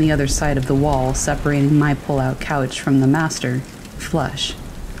was on the other side of the wall separating my pull-out couch from the master, flush.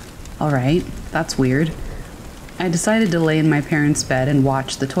 Alright, that's weird. I decided to lay in my parents' bed and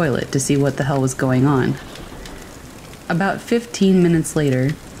watch the toilet to see what the hell was going on. About 15 minutes later,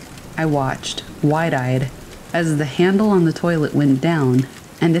 I watched, wide-eyed, as the handle on the toilet went down,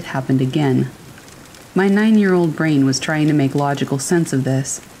 and it happened again. My 9-year-old brain was trying to make logical sense of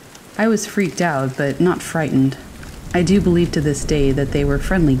this. I was freaked out, but not frightened. I do believe to this day that they were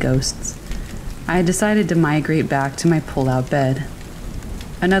friendly ghosts. I decided to migrate back to my pull-out bed.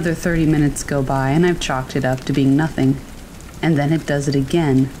 Another 30 minutes go by and I've chalked it up to being nothing. And then it does it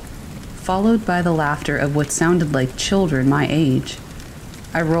again, followed by the laughter of what sounded like children my age.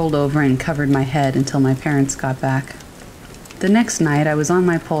 I rolled over and covered my head until my parents got back. The next night I was on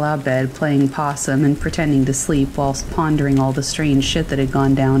my pull-out bed playing possum and pretending to sleep whilst pondering all the strange shit that had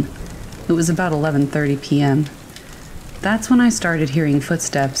gone down. It was about 11:30 p.m. That's when I started hearing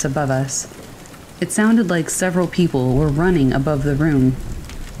footsteps above us. It sounded like several people were running above the room.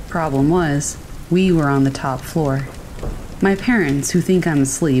 Problem was, we were on the top floor. My parents, who think I'm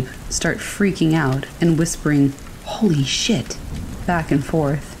asleep, start freaking out and whispering, "Holy shit," back and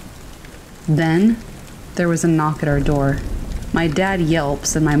forth. Then, there was a knock at our door. My dad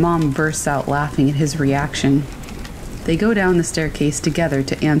yelps and my mom bursts out laughing at his reaction. They go down the staircase together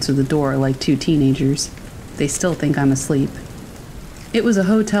to answer the door like two teenagers. They still think I'm asleep. It was a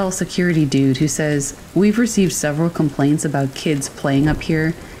hotel security dude who says, "We've received several complaints about kids playing up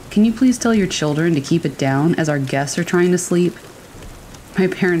here. Can you please tell your children to keep it down as our guests are trying to sleep?" My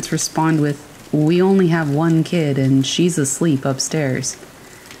parents respond with, "We only have one kid and she's asleep upstairs."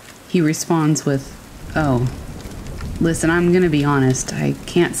 He responds with, "Oh. Listen, I'm gonna be honest. I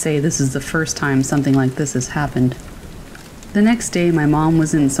can't say this is the first time something like this has happened." The next day, my mom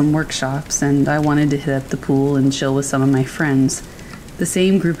was in some workshops, and I wanted to hit up the pool and chill with some of my friends. The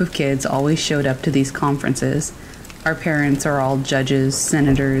same group of kids always showed up to these conferences. Our parents are all judges,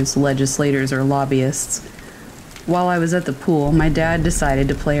 senators, legislators, or lobbyists. While I was at the pool, my dad decided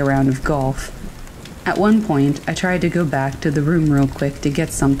to play a round of golf. At one point, I tried to go back to the room real quick to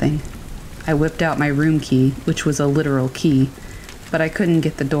get something. I whipped out my room key, which was a literal key, but I couldn't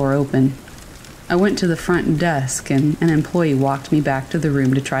get the door open. I went to the front desk, and an employee walked me back to the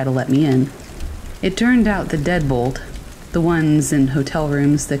room to try to let me in. It turned out the deadbolt, the ones in hotel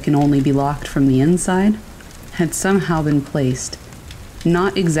rooms that can only be locked from the inside, had somehow been placed.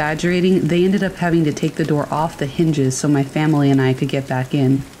 Not exaggerating, they ended up having to take the door off the hinges so my family and I could get back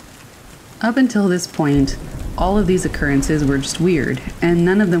in. Up until this point, all of these occurrences were just weird, and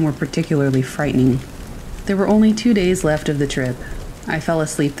none of them were particularly frightening. There were only 2 days left of the trip. I fell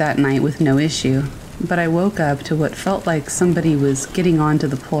asleep that night with no issue, but I woke up to what felt like somebody was getting onto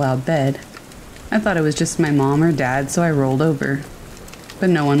the pull-out bed. I thought it was just my mom or dad, so I rolled over. But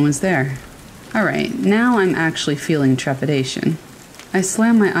no one was there. Alright, now I'm actually feeling trepidation. I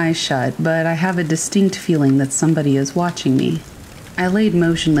slam my eyes shut, but I have a distinct feeling that somebody is watching me. I laid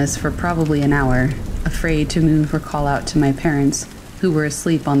motionless for probably an hour, afraid to move or call out to my parents, who were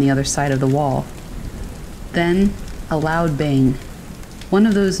asleep on the other side of the wall. Then, a loud bang. One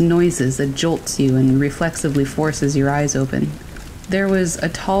of those noises that jolts you and reflexively forces your eyes open. There was a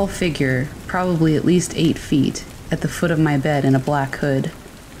tall figure, probably at least 8 feet, at the foot of my bed in a black hood.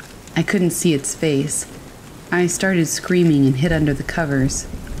 I couldn't see its face. I started screaming and hid under the covers.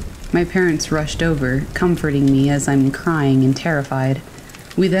 My parents rushed over, comforting me as I'm crying and terrified.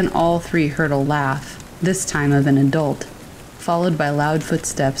 We then all 3 heard a laugh, this time of an adult, followed by loud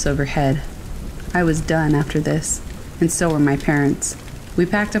footsteps overhead. I was done after this, and so were my parents. We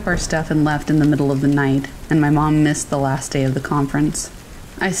packed up our stuff and left in the middle of the night, and my mom missed the last day of the conference.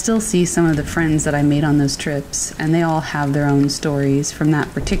 I still see some of the friends that I made on those trips, and they all have their own stories from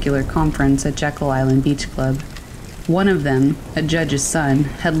that particular conference at Jekyll Island Beach Club. One of them, a judge's son,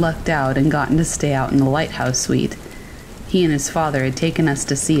 had lucked out and gotten to stay out in the lighthouse suite. He and his father had taken us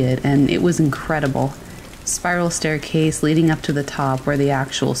to see it, and it was incredible. Spiral staircase leading up to the top where the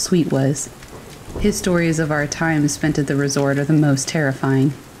actual suite was. His stories of our time spent at the resort are the most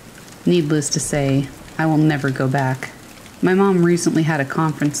terrifying. Needless to say, I will never go back. My mom recently had a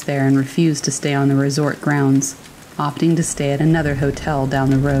conference there and refused to stay on the resort grounds, opting to stay at another hotel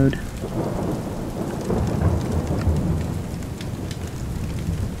down the road.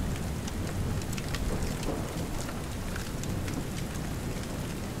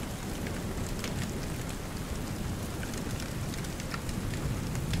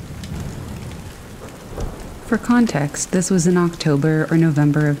 For context, this was in October or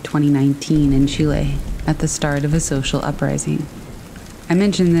November of 2019 in Chile, at the start of a social uprising. I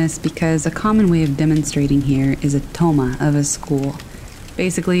mention this because a common way of demonstrating here is a toma of a school.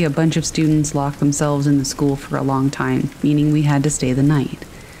 Basically, a bunch of students locked themselves in the school for a long time, meaning we had to stay the night.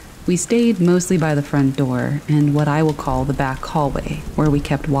 We stayed mostly by the front door and what I will call the back hallway, where we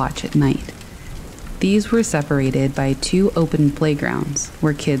kept watch at night. These were separated by 2 open playgrounds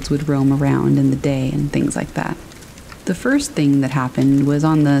where kids would roam around in the day and things like that. The first thing that happened was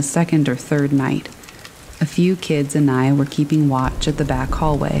on the 2nd or 3rd night. A few kids and I were keeping watch at the back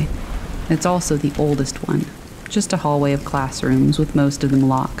hallway. It's also the oldest one, just a hallway of classrooms with most of them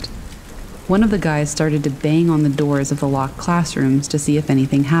locked. One of the guys started to bang on the doors of the locked classrooms to see if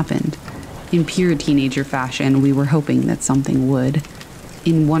anything happened. In pure teenager fashion, we were hoping that something would.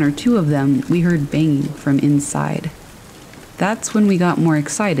 In 1 or 2 of them, we heard banging from inside. That's when we got more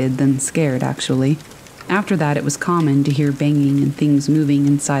excited than scared, actually. After that, it was common to hear banging and things moving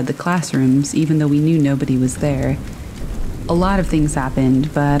inside the classrooms, even though we knew nobody was there. A lot of things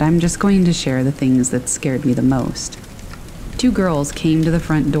happened, but I'm just going to share the things that scared me the most. 2 girls came to the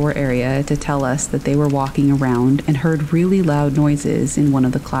front door area to tell us that they were walking around and heard really loud noises in one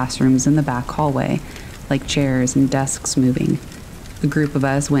of the classrooms in the back hallway, like chairs and desks moving. A group of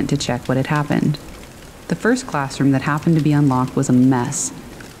us went to check what had happened. The first classroom that happened to be unlocked was a mess.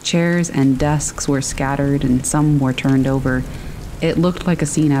 Chairs and desks were scattered and some were turned over. It looked like a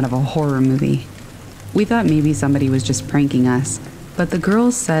scene out of a horror movie. We thought maybe somebody was just pranking us, but the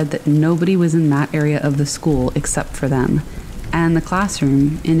girls said that nobody was in that area of the school except for them, and the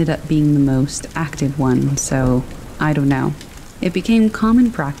classroom ended up being the most active one, so I don't know. It became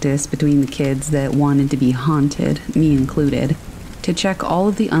common practice between the kids that wanted to be haunted, me included, to check all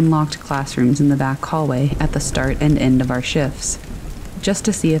of the unlocked classrooms in the back hallway at the start and end of our shifts, just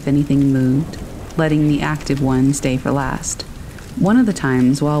to see if anything moved, letting the active one stay for last. One of the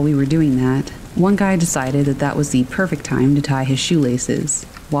times while we were doing that, one guy decided that that was the perfect time to tie his shoelaces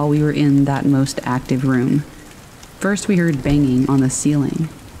while we were in that most active room. First we heard banging on the ceiling.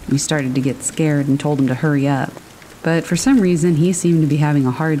 We started to get scared and told him to hurry up, but for some reason he seemed to be having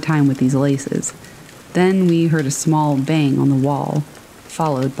a hard time with these laces. Then we heard a small bang on the wall,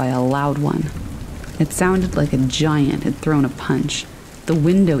 followed by a loud one. It sounded like a giant had thrown a punch. The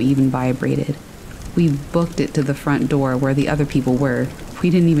window even vibrated. We booked it to the front door where the other people were. We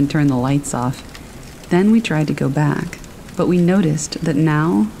didn't even turn the lights off. Then we tried to go back, but we noticed that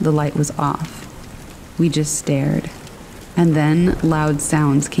now the light was off. We just stared. And then loud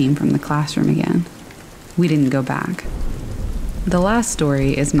sounds came from the classroom again. We didn't go back. The last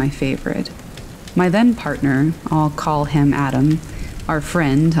story is my favorite. My then partner, I'll call him Adam, our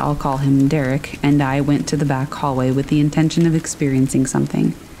friend, I'll call him Derek, and I went to the back hallway with the intention of experiencing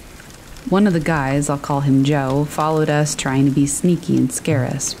something. One of the guys, I'll call him Joe, followed us trying to be sneaky and scare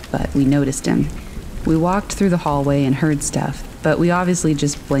us, but we noticed him. We walked through the hallway and heard stuff, but we obviously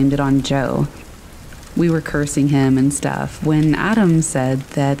just blamed it on Joe. We were cursing him and stuff when Adam said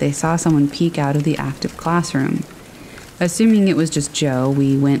that they saw someone peek out of the active classroom. Assuming it was just Joe,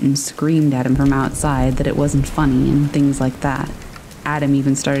 we went and screamed at him from outside that it wasn't funny and things like that. Adam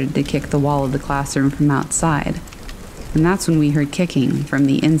even started to kick the wall of the classroom from outside. And that's when we heard kicking from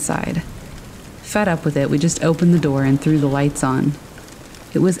the inside. Fed up with it, we just opened the door and threw the lights on.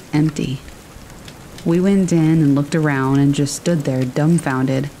 It was empty. We went in and looked around and just stood there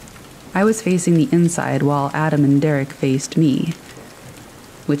dumbfounded. I was facing the inside while Adam and Derek faced me,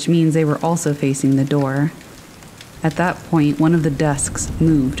 which means they were also facing the door. At that point, one of the desks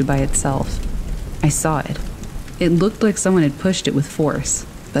moved by itself. I saw it. It looked like someone had pushed it with force,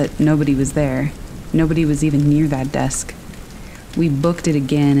 but nobody was there. Nobody was even near that desk. We booked it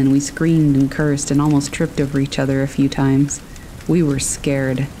again and we screamed and cursed and almost tripped over each other a few times. We were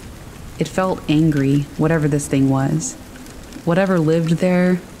scared. It felt angry, whatever this thing was. Whatever lived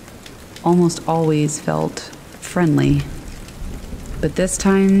there almost always felt friendly. But this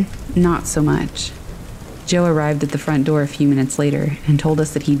time, not so much. Joe arrived at the front door a few minutes later and told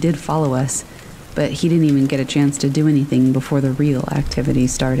us that he did follow us, but he didn't even get a chance to do anything before the real activity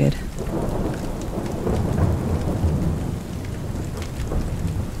started.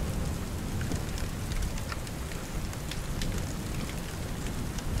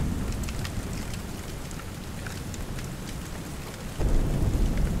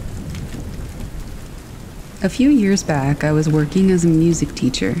 A few years back, I was working as a music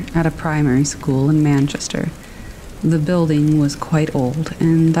teacher at a primary school in Manchester. The building was quite old,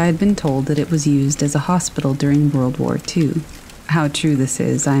 and I had been told that it was used as a hospital during World War II. How true this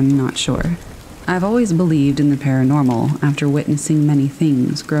is, I'm not sure. I've always believed in the paranormal after witnessing many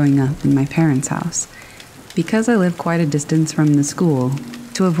things growing up in my parents' house. Because I live quite a distance from the school,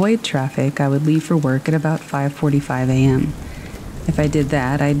 to avoid traffic, I would leave for work at about 5:45 a.m. If I did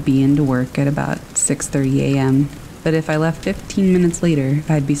that, I'd be into work at about 6:30 a.m., but if I left 15 minutes later,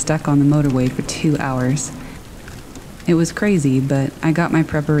 I'd be stuck on the motorway for 2 hours. It was crazy, but I got my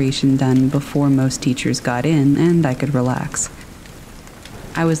preparation done before most teachers got in, and I could relax.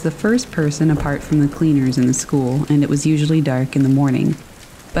 I was the first person apart from the cleaners in the school, and it was usually dark in the morning,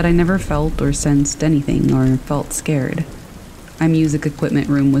 but I never felt or sensed anything or felt scared. My music equipment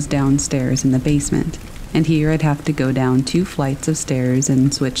room was downstairs in the basement, and here I'd have to go down 2 flights of stairs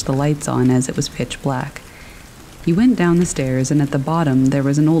and switch the lights on as it was pitch black. You went down the stairs, and at the bottom there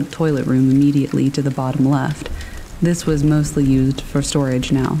was an old toilet room immediately to the bottom left. This was mostly used for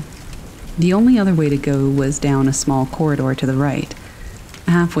storage now. The only other way to go was down a small corridor to the right.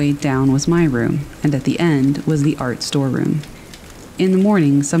 Halfway down was my room, and at the end was the art storeroom. In the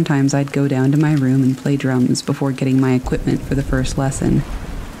morning, sometimes I'd go down to my room and play drums before getting my equipment for the first lesson.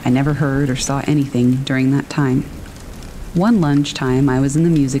 I never heard or saw anything during that time. One lunchtime, I was in the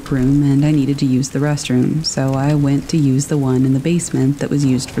music room and I needed to use the restroom, so I went to use the one in the basement that was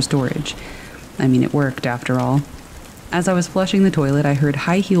used for storage. I mean, it worked after all. As I was flushing the toilet, I heard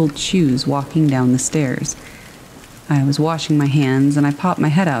high-heeled shoes walking down the stairs. I was washing my hands and I popped my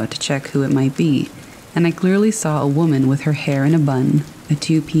head out to check who it might be, and I clearly saw a woman with her hair in a bun, a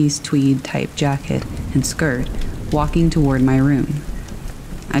 2-piece tweed-type jacket and skirt, walking toward my room.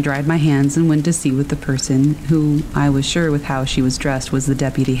 I dried my hands and went to see what the person, who I was sure with how she was dressed was the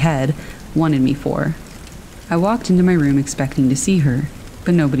deputy head, wanted me for. I walked into my room expecting to see her,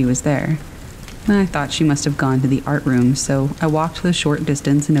 but nobody was there. I thought she must have gone to the art room, so I walked the short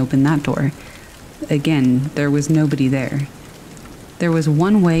distance and opened that door. Again, there was nobody there. There was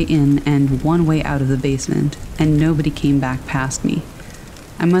one way in and one way out of the basement, and nobody came back past me.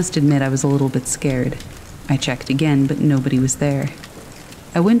 I must admit I was a little bit scared. I checked again, but nobody was there.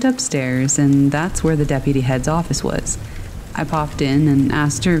 I went upstairs, and that's where the deputy head's office was. I popped in and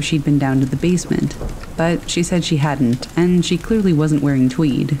asked her if she'd been down to the basement, but she said she hadn't, and she clearly wasn't wearing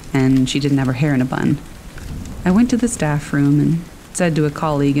tweed, and she didn't have her hair in a bun. I went to the staff room and said to a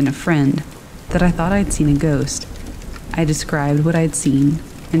colleague and a friend that I thought I'd seen a ghost. I described what I'd seen,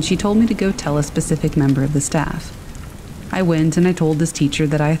 and she told me to go tell a specific member of the staff. I went and I told this teacher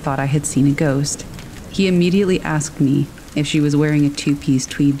that I thought I had seen a ghost. He immediately asked me if she was wearing a 2-piece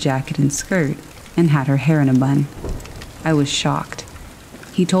tweed jacket and skirt and had her hair in a bun. I was shocked.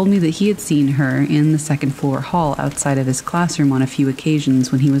 He told me that he had seen her in the second-floor hall outside of his classroom on a few occasions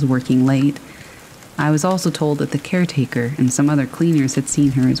when he was working late. I was also told that the caretaker and some other cleaners had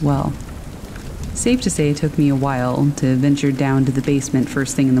seen her as well. Safe to say it took me a while to venture down to the basement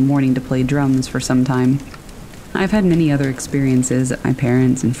first thing in the morning to play drums for some time. I've had many other experiences at my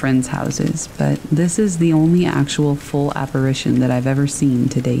parents' and friends' houses, but this is the only actual full apparition that I've ever seen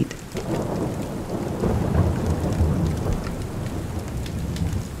to date.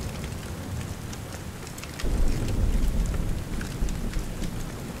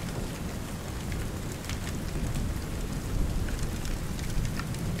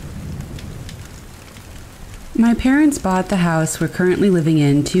 My parents bought the house we're currently living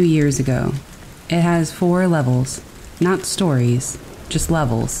in 2 years ago. It has 4 levels, not stories, just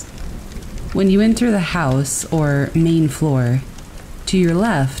levels. When you enter the house, or main floor, to your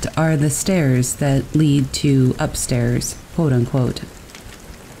left are the stairs that lead to upstairs, quote unquote.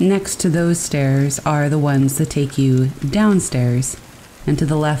 Next to those stairs are the ones that take you downstairs, and to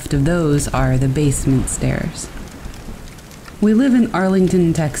the left of those are the basement stairs. We live in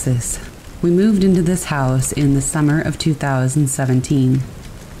Arlington, Texas. We moved into this house in the summer of 2017.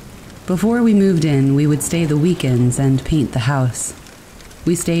 Before we moved in, we would stay the weekends and paint the house.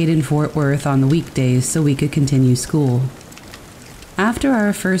 We stayed in Fort Worth on the weekdays so we could continue school. After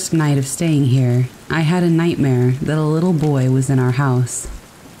our first night of staying here, I had a nightmare that a little boy was in our house.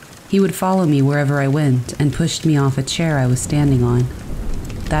 He would follow me wherever I went and pushed me off a chair I was standing on.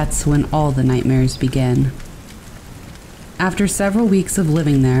 That's when all the nightmares began. After several weeks of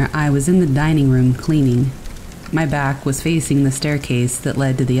living there, I was in the dining room cleaning. My back was facing the staircase that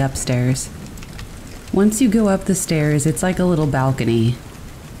led to the upstairs. Once you go up the stairs, it's like a little balcony.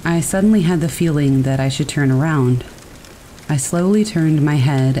 I suddenly had the feeling that I should turn around. I slowly turned my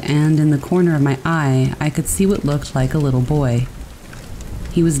head, and in the corner of my eye, I could see what looked like a little boy.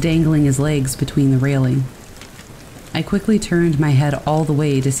 He was dangling his legs between the railing. I quickly turned my head all the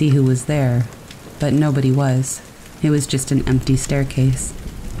way to see who was there, but nobody was. It was just an empty staircase.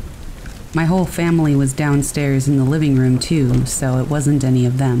 My whole family was downstairs in the living room too, so it wasn't any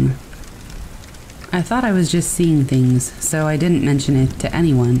of them. I thought I was just seeing things, so I didn't mention it to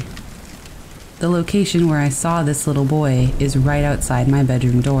anyone. The location where I saw this little boy is right outside my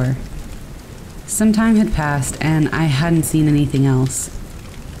bedroom door. Some time had passed and I hadn't seen anything else.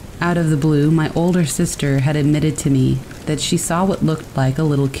 Out of the blue, my older sister had admitted to me that she saw what looked like a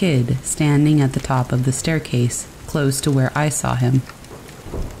little kid standing at the top of the staircase, close to where I saw him.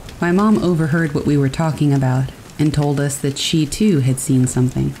 My mom overheard what we were talking about and told us that she too had seen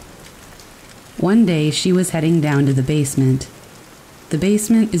something. One day she was heading down to the basement. The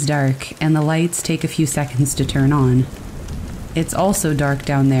basement is dark and the lights take a few seconds to turn on. It's also dark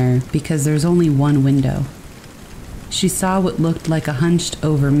down there because there's only one window. She saw what looked like a hunched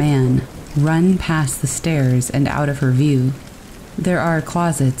over man run past the stairs and out of her view. There are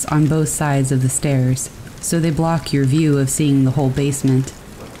closets on both sides of the stairs, so they block your view of seeing the whole basement.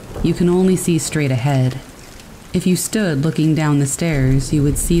 You can only see straight ahead. If you stood looking down the stairs, you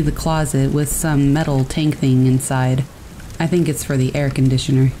would see the closet with some metal tank thing inside. I think it's for the air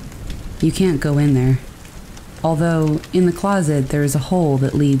conditioner. You can't go in there. Although, in the closet there is a hole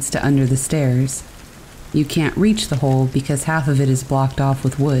that leads to under the stairs. You can't reach the hole because half of it is blocked off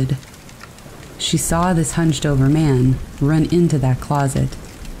with wood. She saw this hunched over man run into that closet.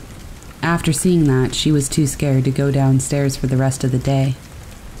 After seeing that, she was too scared to go downstairs for the rest of the day.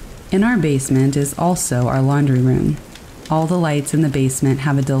 In our basement is also our laundry room. All the lights in the basement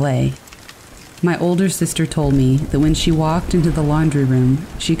have a delay. My older sister told me that when she walked into the laundry room,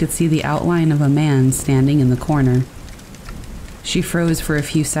 she could see the outline of a man standing in the corner. She froze for a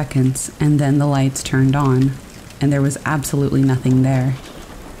few seconds, and then the lights turned on, and there was absolutely nothing there.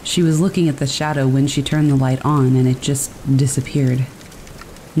 She was looking at the shadow when she turned the light on, and it just disappeared.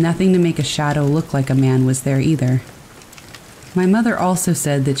 Nothing to make a shadow look like a man was there either. My mother also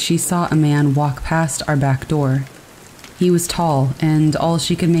said that she saw a man walk past our back door. He was tall, and all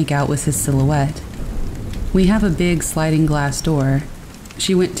she could make out was his silhouette. We have a big sliding glass door.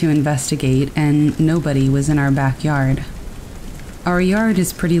 She went to investigate, and nobody was in our backyard. Our yard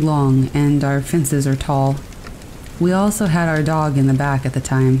is pretty long, and our fences are tall. We also had our dog in the back at the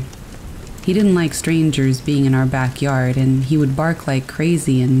time. He didn't like strangers being in our backyard, and he would bark like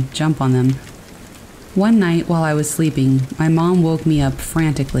crazy and jump on them. One night while I was sleeping, my mom woke me up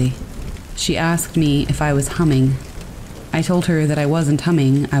frantically. She asked me if I was humming. I told her that I wasn't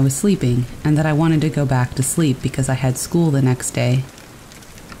humming, I was sleeping, and that I wanted to go back to sleep because I had school the next day.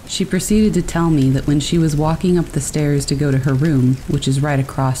 She proceeded to tell me that when she was walking up the stairs to go to her room, which is right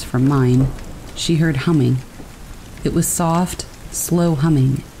across from mine, she heard humming. It was soft, slow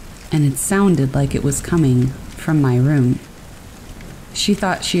humming, and it sounded like it was coming from my room. She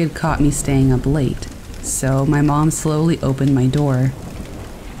thought she had caught me staying up late, so my mom slowly opened my door.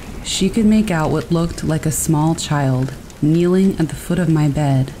 She could make out what looked like a small child kneeling at the foot of my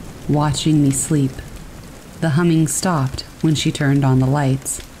bed, watching me sleep. The humming stopped when she turned on the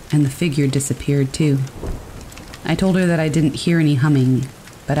lights, and the figure disappeared too. I told her that I didn't hear any humming,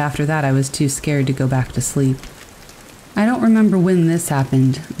 but after that I was too scared to go back to sleep. I don't remember when this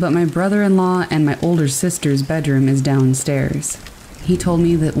happened, but my brother-in-law and my older sister's bedroom is downstairs. He told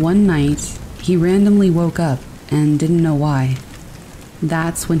me that one night he randomly woke up and didn't know why.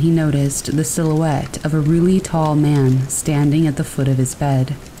 That's when he noticed the silhouette of a really tall man standing at the foot of his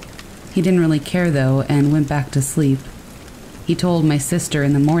bed. He didn't really care though and went back to sleep. He told my sister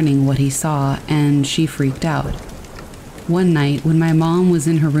in the morning what he saw and she freaked out. One night when my mom was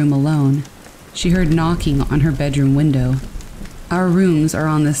in her room alone, she heard knocking on her bedroom window. Our rooms are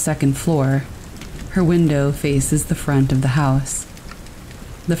on the second floor. Her window faces the front of the house.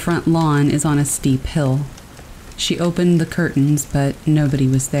 The front lawn is on a steep hill. She opened the curtains, but nobody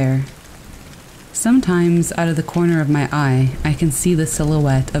was there. Sometimes, out of the corner of my eye, I can see the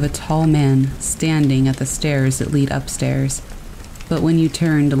silhouette of a tall man standing at the stairs that lead upstairs. But when you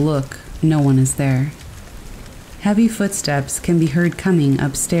turn to look, no one is there. Heavy footsteps can be heard coming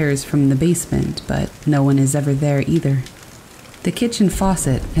upstairs from the basement, but no one is ever there either. The kitchen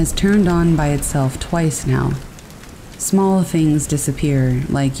faucet has turned on by itself twice now. Small things disappear,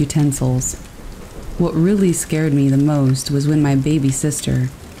 like utensils. What really scared me the most was when my baby sister,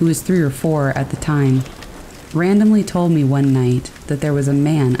 who was 3 or 4 at the time, randomly told me one night that there was a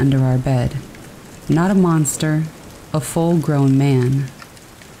man under our bed. Not a monster, a full-grown man.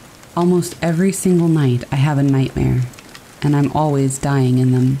 Almost every single night I have a nightmare, and I'm always dying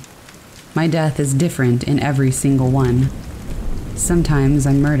in them. My death is different in every single one. Sometimes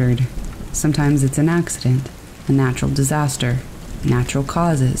I'm murdered. Sometimes it's an accident, a natural disaster, natural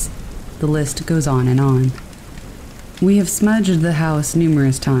causes. The list goes on and on. We have smudged the house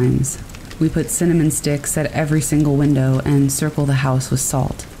numerous times. We put cinnamon sticks at every single window and circle the house with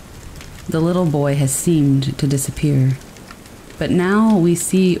salt. The little boy has seemed to disappear. But now we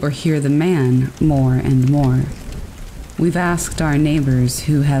see or hear the man more and more. We've asked our neighbors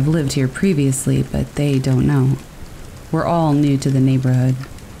who have lived here previously, but they don't know. We're all new to the neighborhood.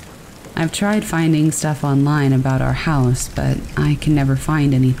 I've tried finding stuff online about our house, but I can never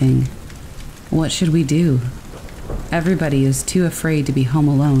find anything. What should we do? Everybody is too afraid to be home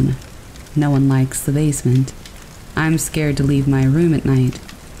alone. No one likes the basement. I'm scared to leave my room at night.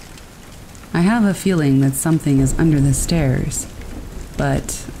 I have a feeling that something is under the stairs,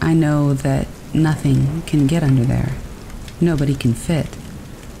 but I know that nothing can get under there. Nobody can fit.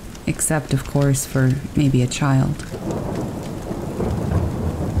 Except, of course, for maybe a child.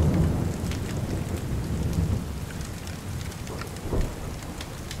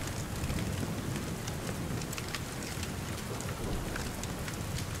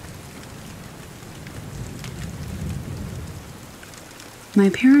 My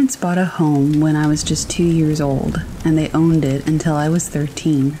parents bought a home when I was just 2 years old, and they owned it until I was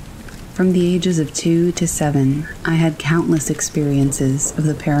 13. From the ages of 2 to 7, I had countless experiences of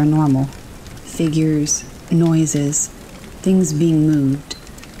the paranormal. Figures, noises, things being moved,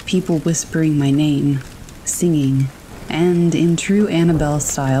 people whispering my name, singing, and, in true Annabelle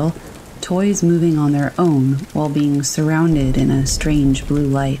style, toys moving on their own while being surrounded in a strange blue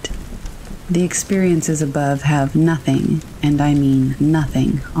light. The experiences above have nothing, and I mean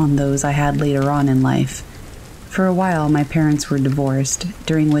nothing, on those I had later on in life. For a while, my parents were divorced,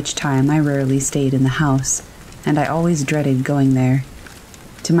 during which time I rarely stayed in the house, and I always dreaded going there.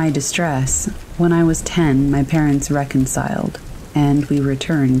 To my distress, when I was 10, my parents reconciled, and we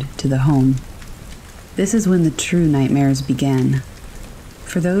returned to the home. This is when the true nightmares began.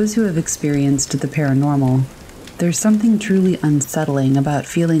 For those who have experienced the paranormal, there's something truly unsettling about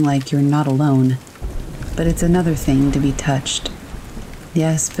feeling like you're not alone, but it's another thing to be touched.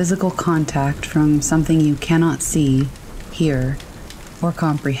 Yes, physical contact from something you cannot see, hear, or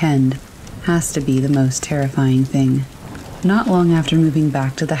comprehend has to be the most terrifying thing. Not long after moving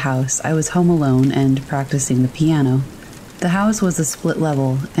back to the house, I was home alone and practicing the piano. The house was a split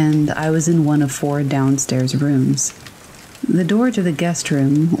level, and I was in one of 4 downstairs rooms. The door to the guest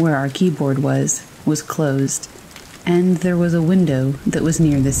room, where our keyboard was closed, and there was a window that was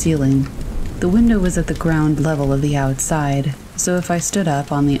near the ceiling. The window was at the ground level of the outside, so if I stood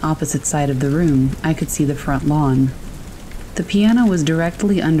up on the opposite side of the room, I could see the front lawn. The piano was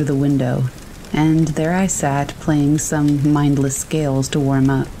directly under the window, and there I sat playing some mindless scales to warm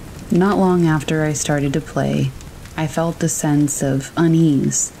up. Not long after I started to play, I felt a sense of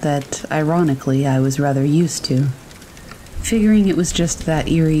unease that, ironically, I was rather used to. Figuring it was just that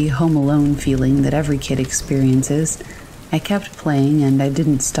eerie home alone feeling that every kid experiences, I kept playing and I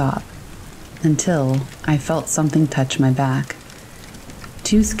didn't stop, until I felt something touch my back.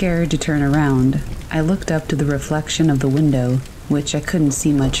 Too scared to turn around, I looked up to the reflection of the window, which I couldn't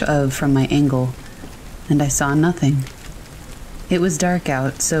see much of from my angle, and I saw nothing. It was dark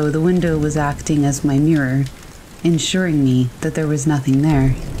out, so the window was acting as my mirror, ensuring me that there was nothing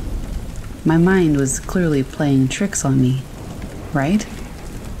there. My mind was clearly playing tricks on me, right?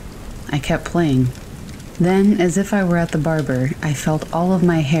 I kept playing. Then, as if I were at the barber, I felt all of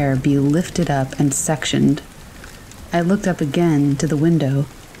my hair be lifted up and sectioned. I looked up again to the window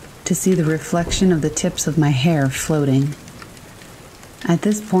to see the reflection of the tips of my hair floating. At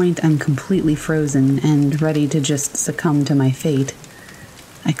this point, I'm completely frozen and ready to just succumb to my fate.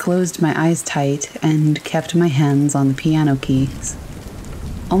 I closed my eyes tight and kept my hands on the piano keys.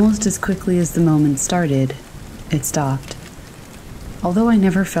 Almost as quickly as the moment started, it stopped. Although I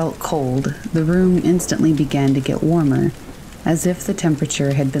never felt cold, the room instantly began to get warmer, as if the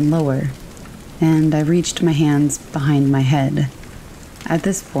temperature had been lower, and I reached my hands behind my head. At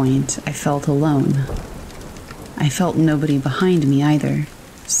this point, I felt alone. I felt nobody behind me either,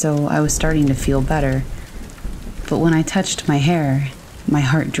 so I was starting to feel better. But when I touched my hair, my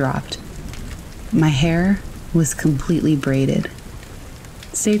heart dropped. My hair was completely braided.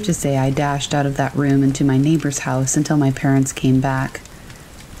 Safe to say I dashed out of that room into my neighbor's house until my parents came back.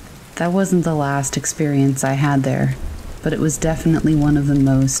 That wasn't the last experience I had there, but it was definitely one of the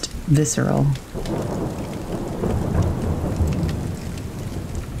most visceral.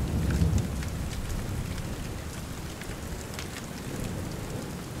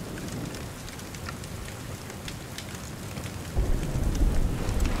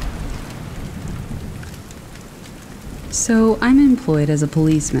 So I'm employed as a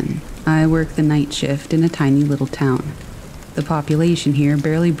policeman. I work the night shift in a tiny little town. The population here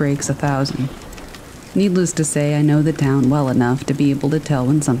barely breaks 1,000. Needless to say, I know the town well enough to be able to tell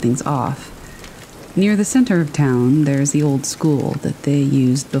when something's off. Near the center of town, there's the old school that they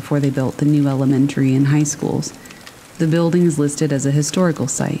used before they built the new elementary and high schools. The building is listed as a historical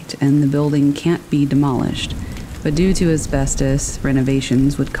site, and the building can't be demolished. But due to asbestos,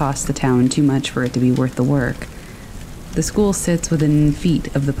 renovations would cost the town too much for it to be worth the work. The school sits within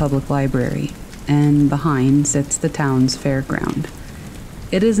feet of the public library, and behind sits the town's fairground.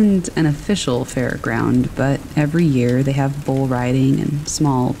 It isn't an official fairground, but every year they have bull riding and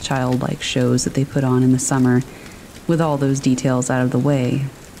small childlike shows that they put on in the summer. With all those details out of the way,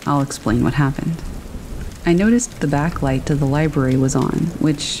 I'll explain what happened. I noticed the backlight to the library was on,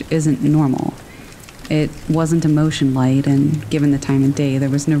 which isn't normal. It wasn't a motion light, and given the time of day, there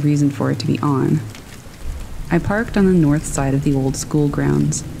was no reason for it to be on. I parked on the north side of the old school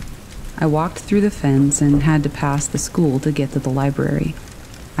grounds. I walked through the fence and had to pass the school to get to the library.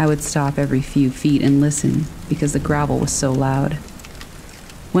 I would stop every few feet and listen because the gravel was so loud.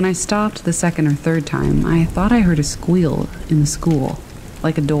 When I stopped the second or third time, I thought I heard a squeal in the school,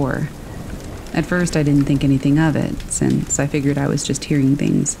 like a door. At first, I didn't think anything of it, since I figured I was just hearing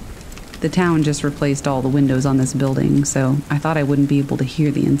things. The town just replaced all the windows on this building, so I thought I wouldn't be able to hear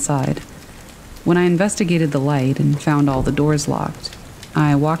the inside. When I investigated the light and found all the doors locked,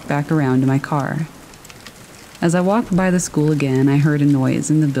 I walked back around to my car. As I walked by the school again, I heard a noise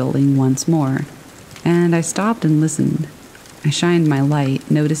in the building once more, and I stopped and listened. I shined my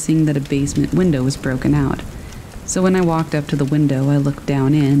light, noticing that a basement window was broken out. So when I walked up to the window, I looked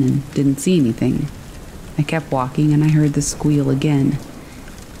down in and didn't see anything. I kept walking and I heard the squeal again.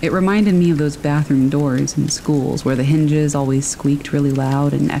 It reminded me of those bathroom doors in schools where the hinges always squeaked really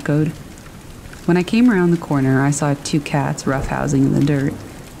loud and echoed. When I came around the corner, I saw 2 cats roughhousing in the dirt.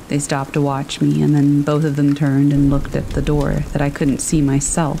 They stopped to watch me, and then both of them turned and looked at the door that I couldn't see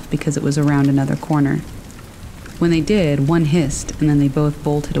myself because it was around another corner. When they did, one hissed, and then they both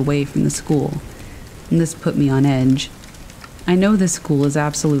bolted away from the school. And this put me on edge. I know this school is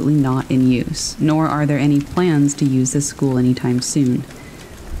absolutely not in use, nor are there any plans to use this school anytime soon.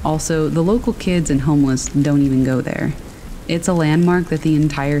 Also, the local kids and homeless don't even go there. It's a landmark that the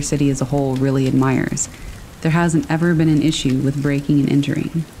entire city as a whole really admires. There hasn't ever been an issue with breaking and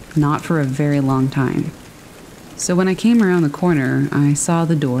entering, not for a very long time. So when I came around the corner, I saw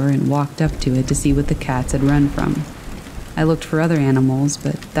the door and walked up to it to see what the cats had run from. I looked for other animals,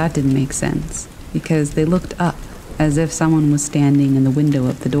 but that didn't make sense, because they looked up, as if someone was standing in the window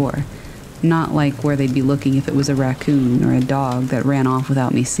of the door, not like where they'd be looking if it was a raccoon or a dog that ran off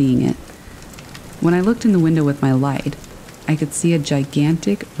without me seeing it. When I looked in the window with my light, I could see a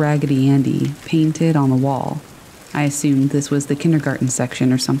gigantic Raggedy Andy painted on the wall. I assumed this was the kindergarten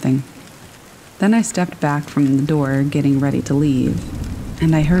section or something. Then I stepped back from the door, getting ready to leave,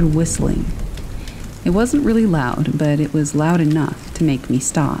 and I heard whistling. It wasn't really loud, but it was loud enough to make me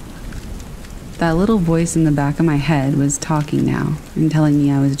stop. That little voice in the back of my head was talking now and telling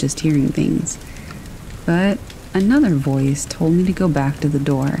me I was just hearing things. But another voice told me to go back to the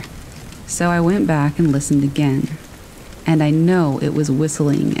door. So I went back and listened again. And I know it was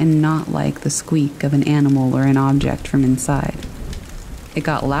whistling and not like the squeak of an animal or an object from inside. It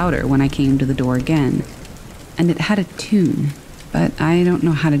got louder when I came to the door again, and it had a tune, but I don't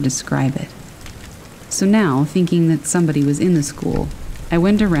know how to describe it. So now, thinking that somebody was in the school, I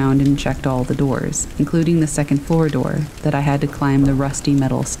went around and checked all the doors, including the second floor door that I had to climb the rusty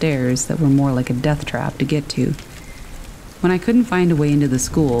metal stairs that were more like a death trap to get to. When I couldn't find a way into the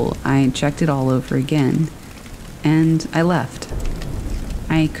school, I checked it all over again, and I left.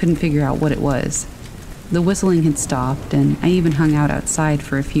 I couldn't figure out what it was. The whistling had stopped, and I even hung out outside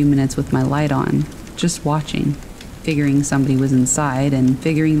for a few minutes with my light on, just watching, figuring somebody was inside and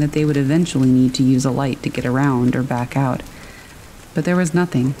figuring that they would eventually need to use a light to get around or back out. But there was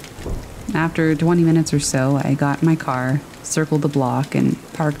nothing. After 20 minutes or so, I got in my car, circled the block, and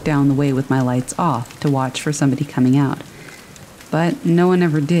parked down the way with my lights off to watch for somebody coming out. But no one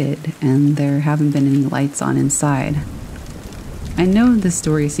ever did, and there haven't been any lights on inside. I know this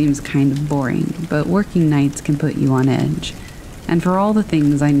story seems kind of boring, but working nights can put you on edge. And for all the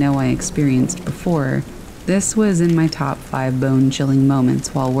things I know I experienced before, this was in my top 5 bone-chilling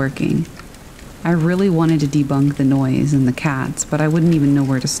moments while working. I really wanted to debunk the noise and the cats, but I wouldn't even know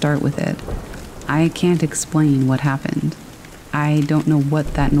where to start with it. I can't explain what happened. I don't know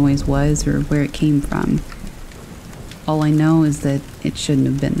what that noise was or where it came from. All I know is that it shouldn't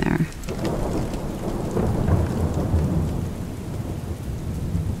have been there.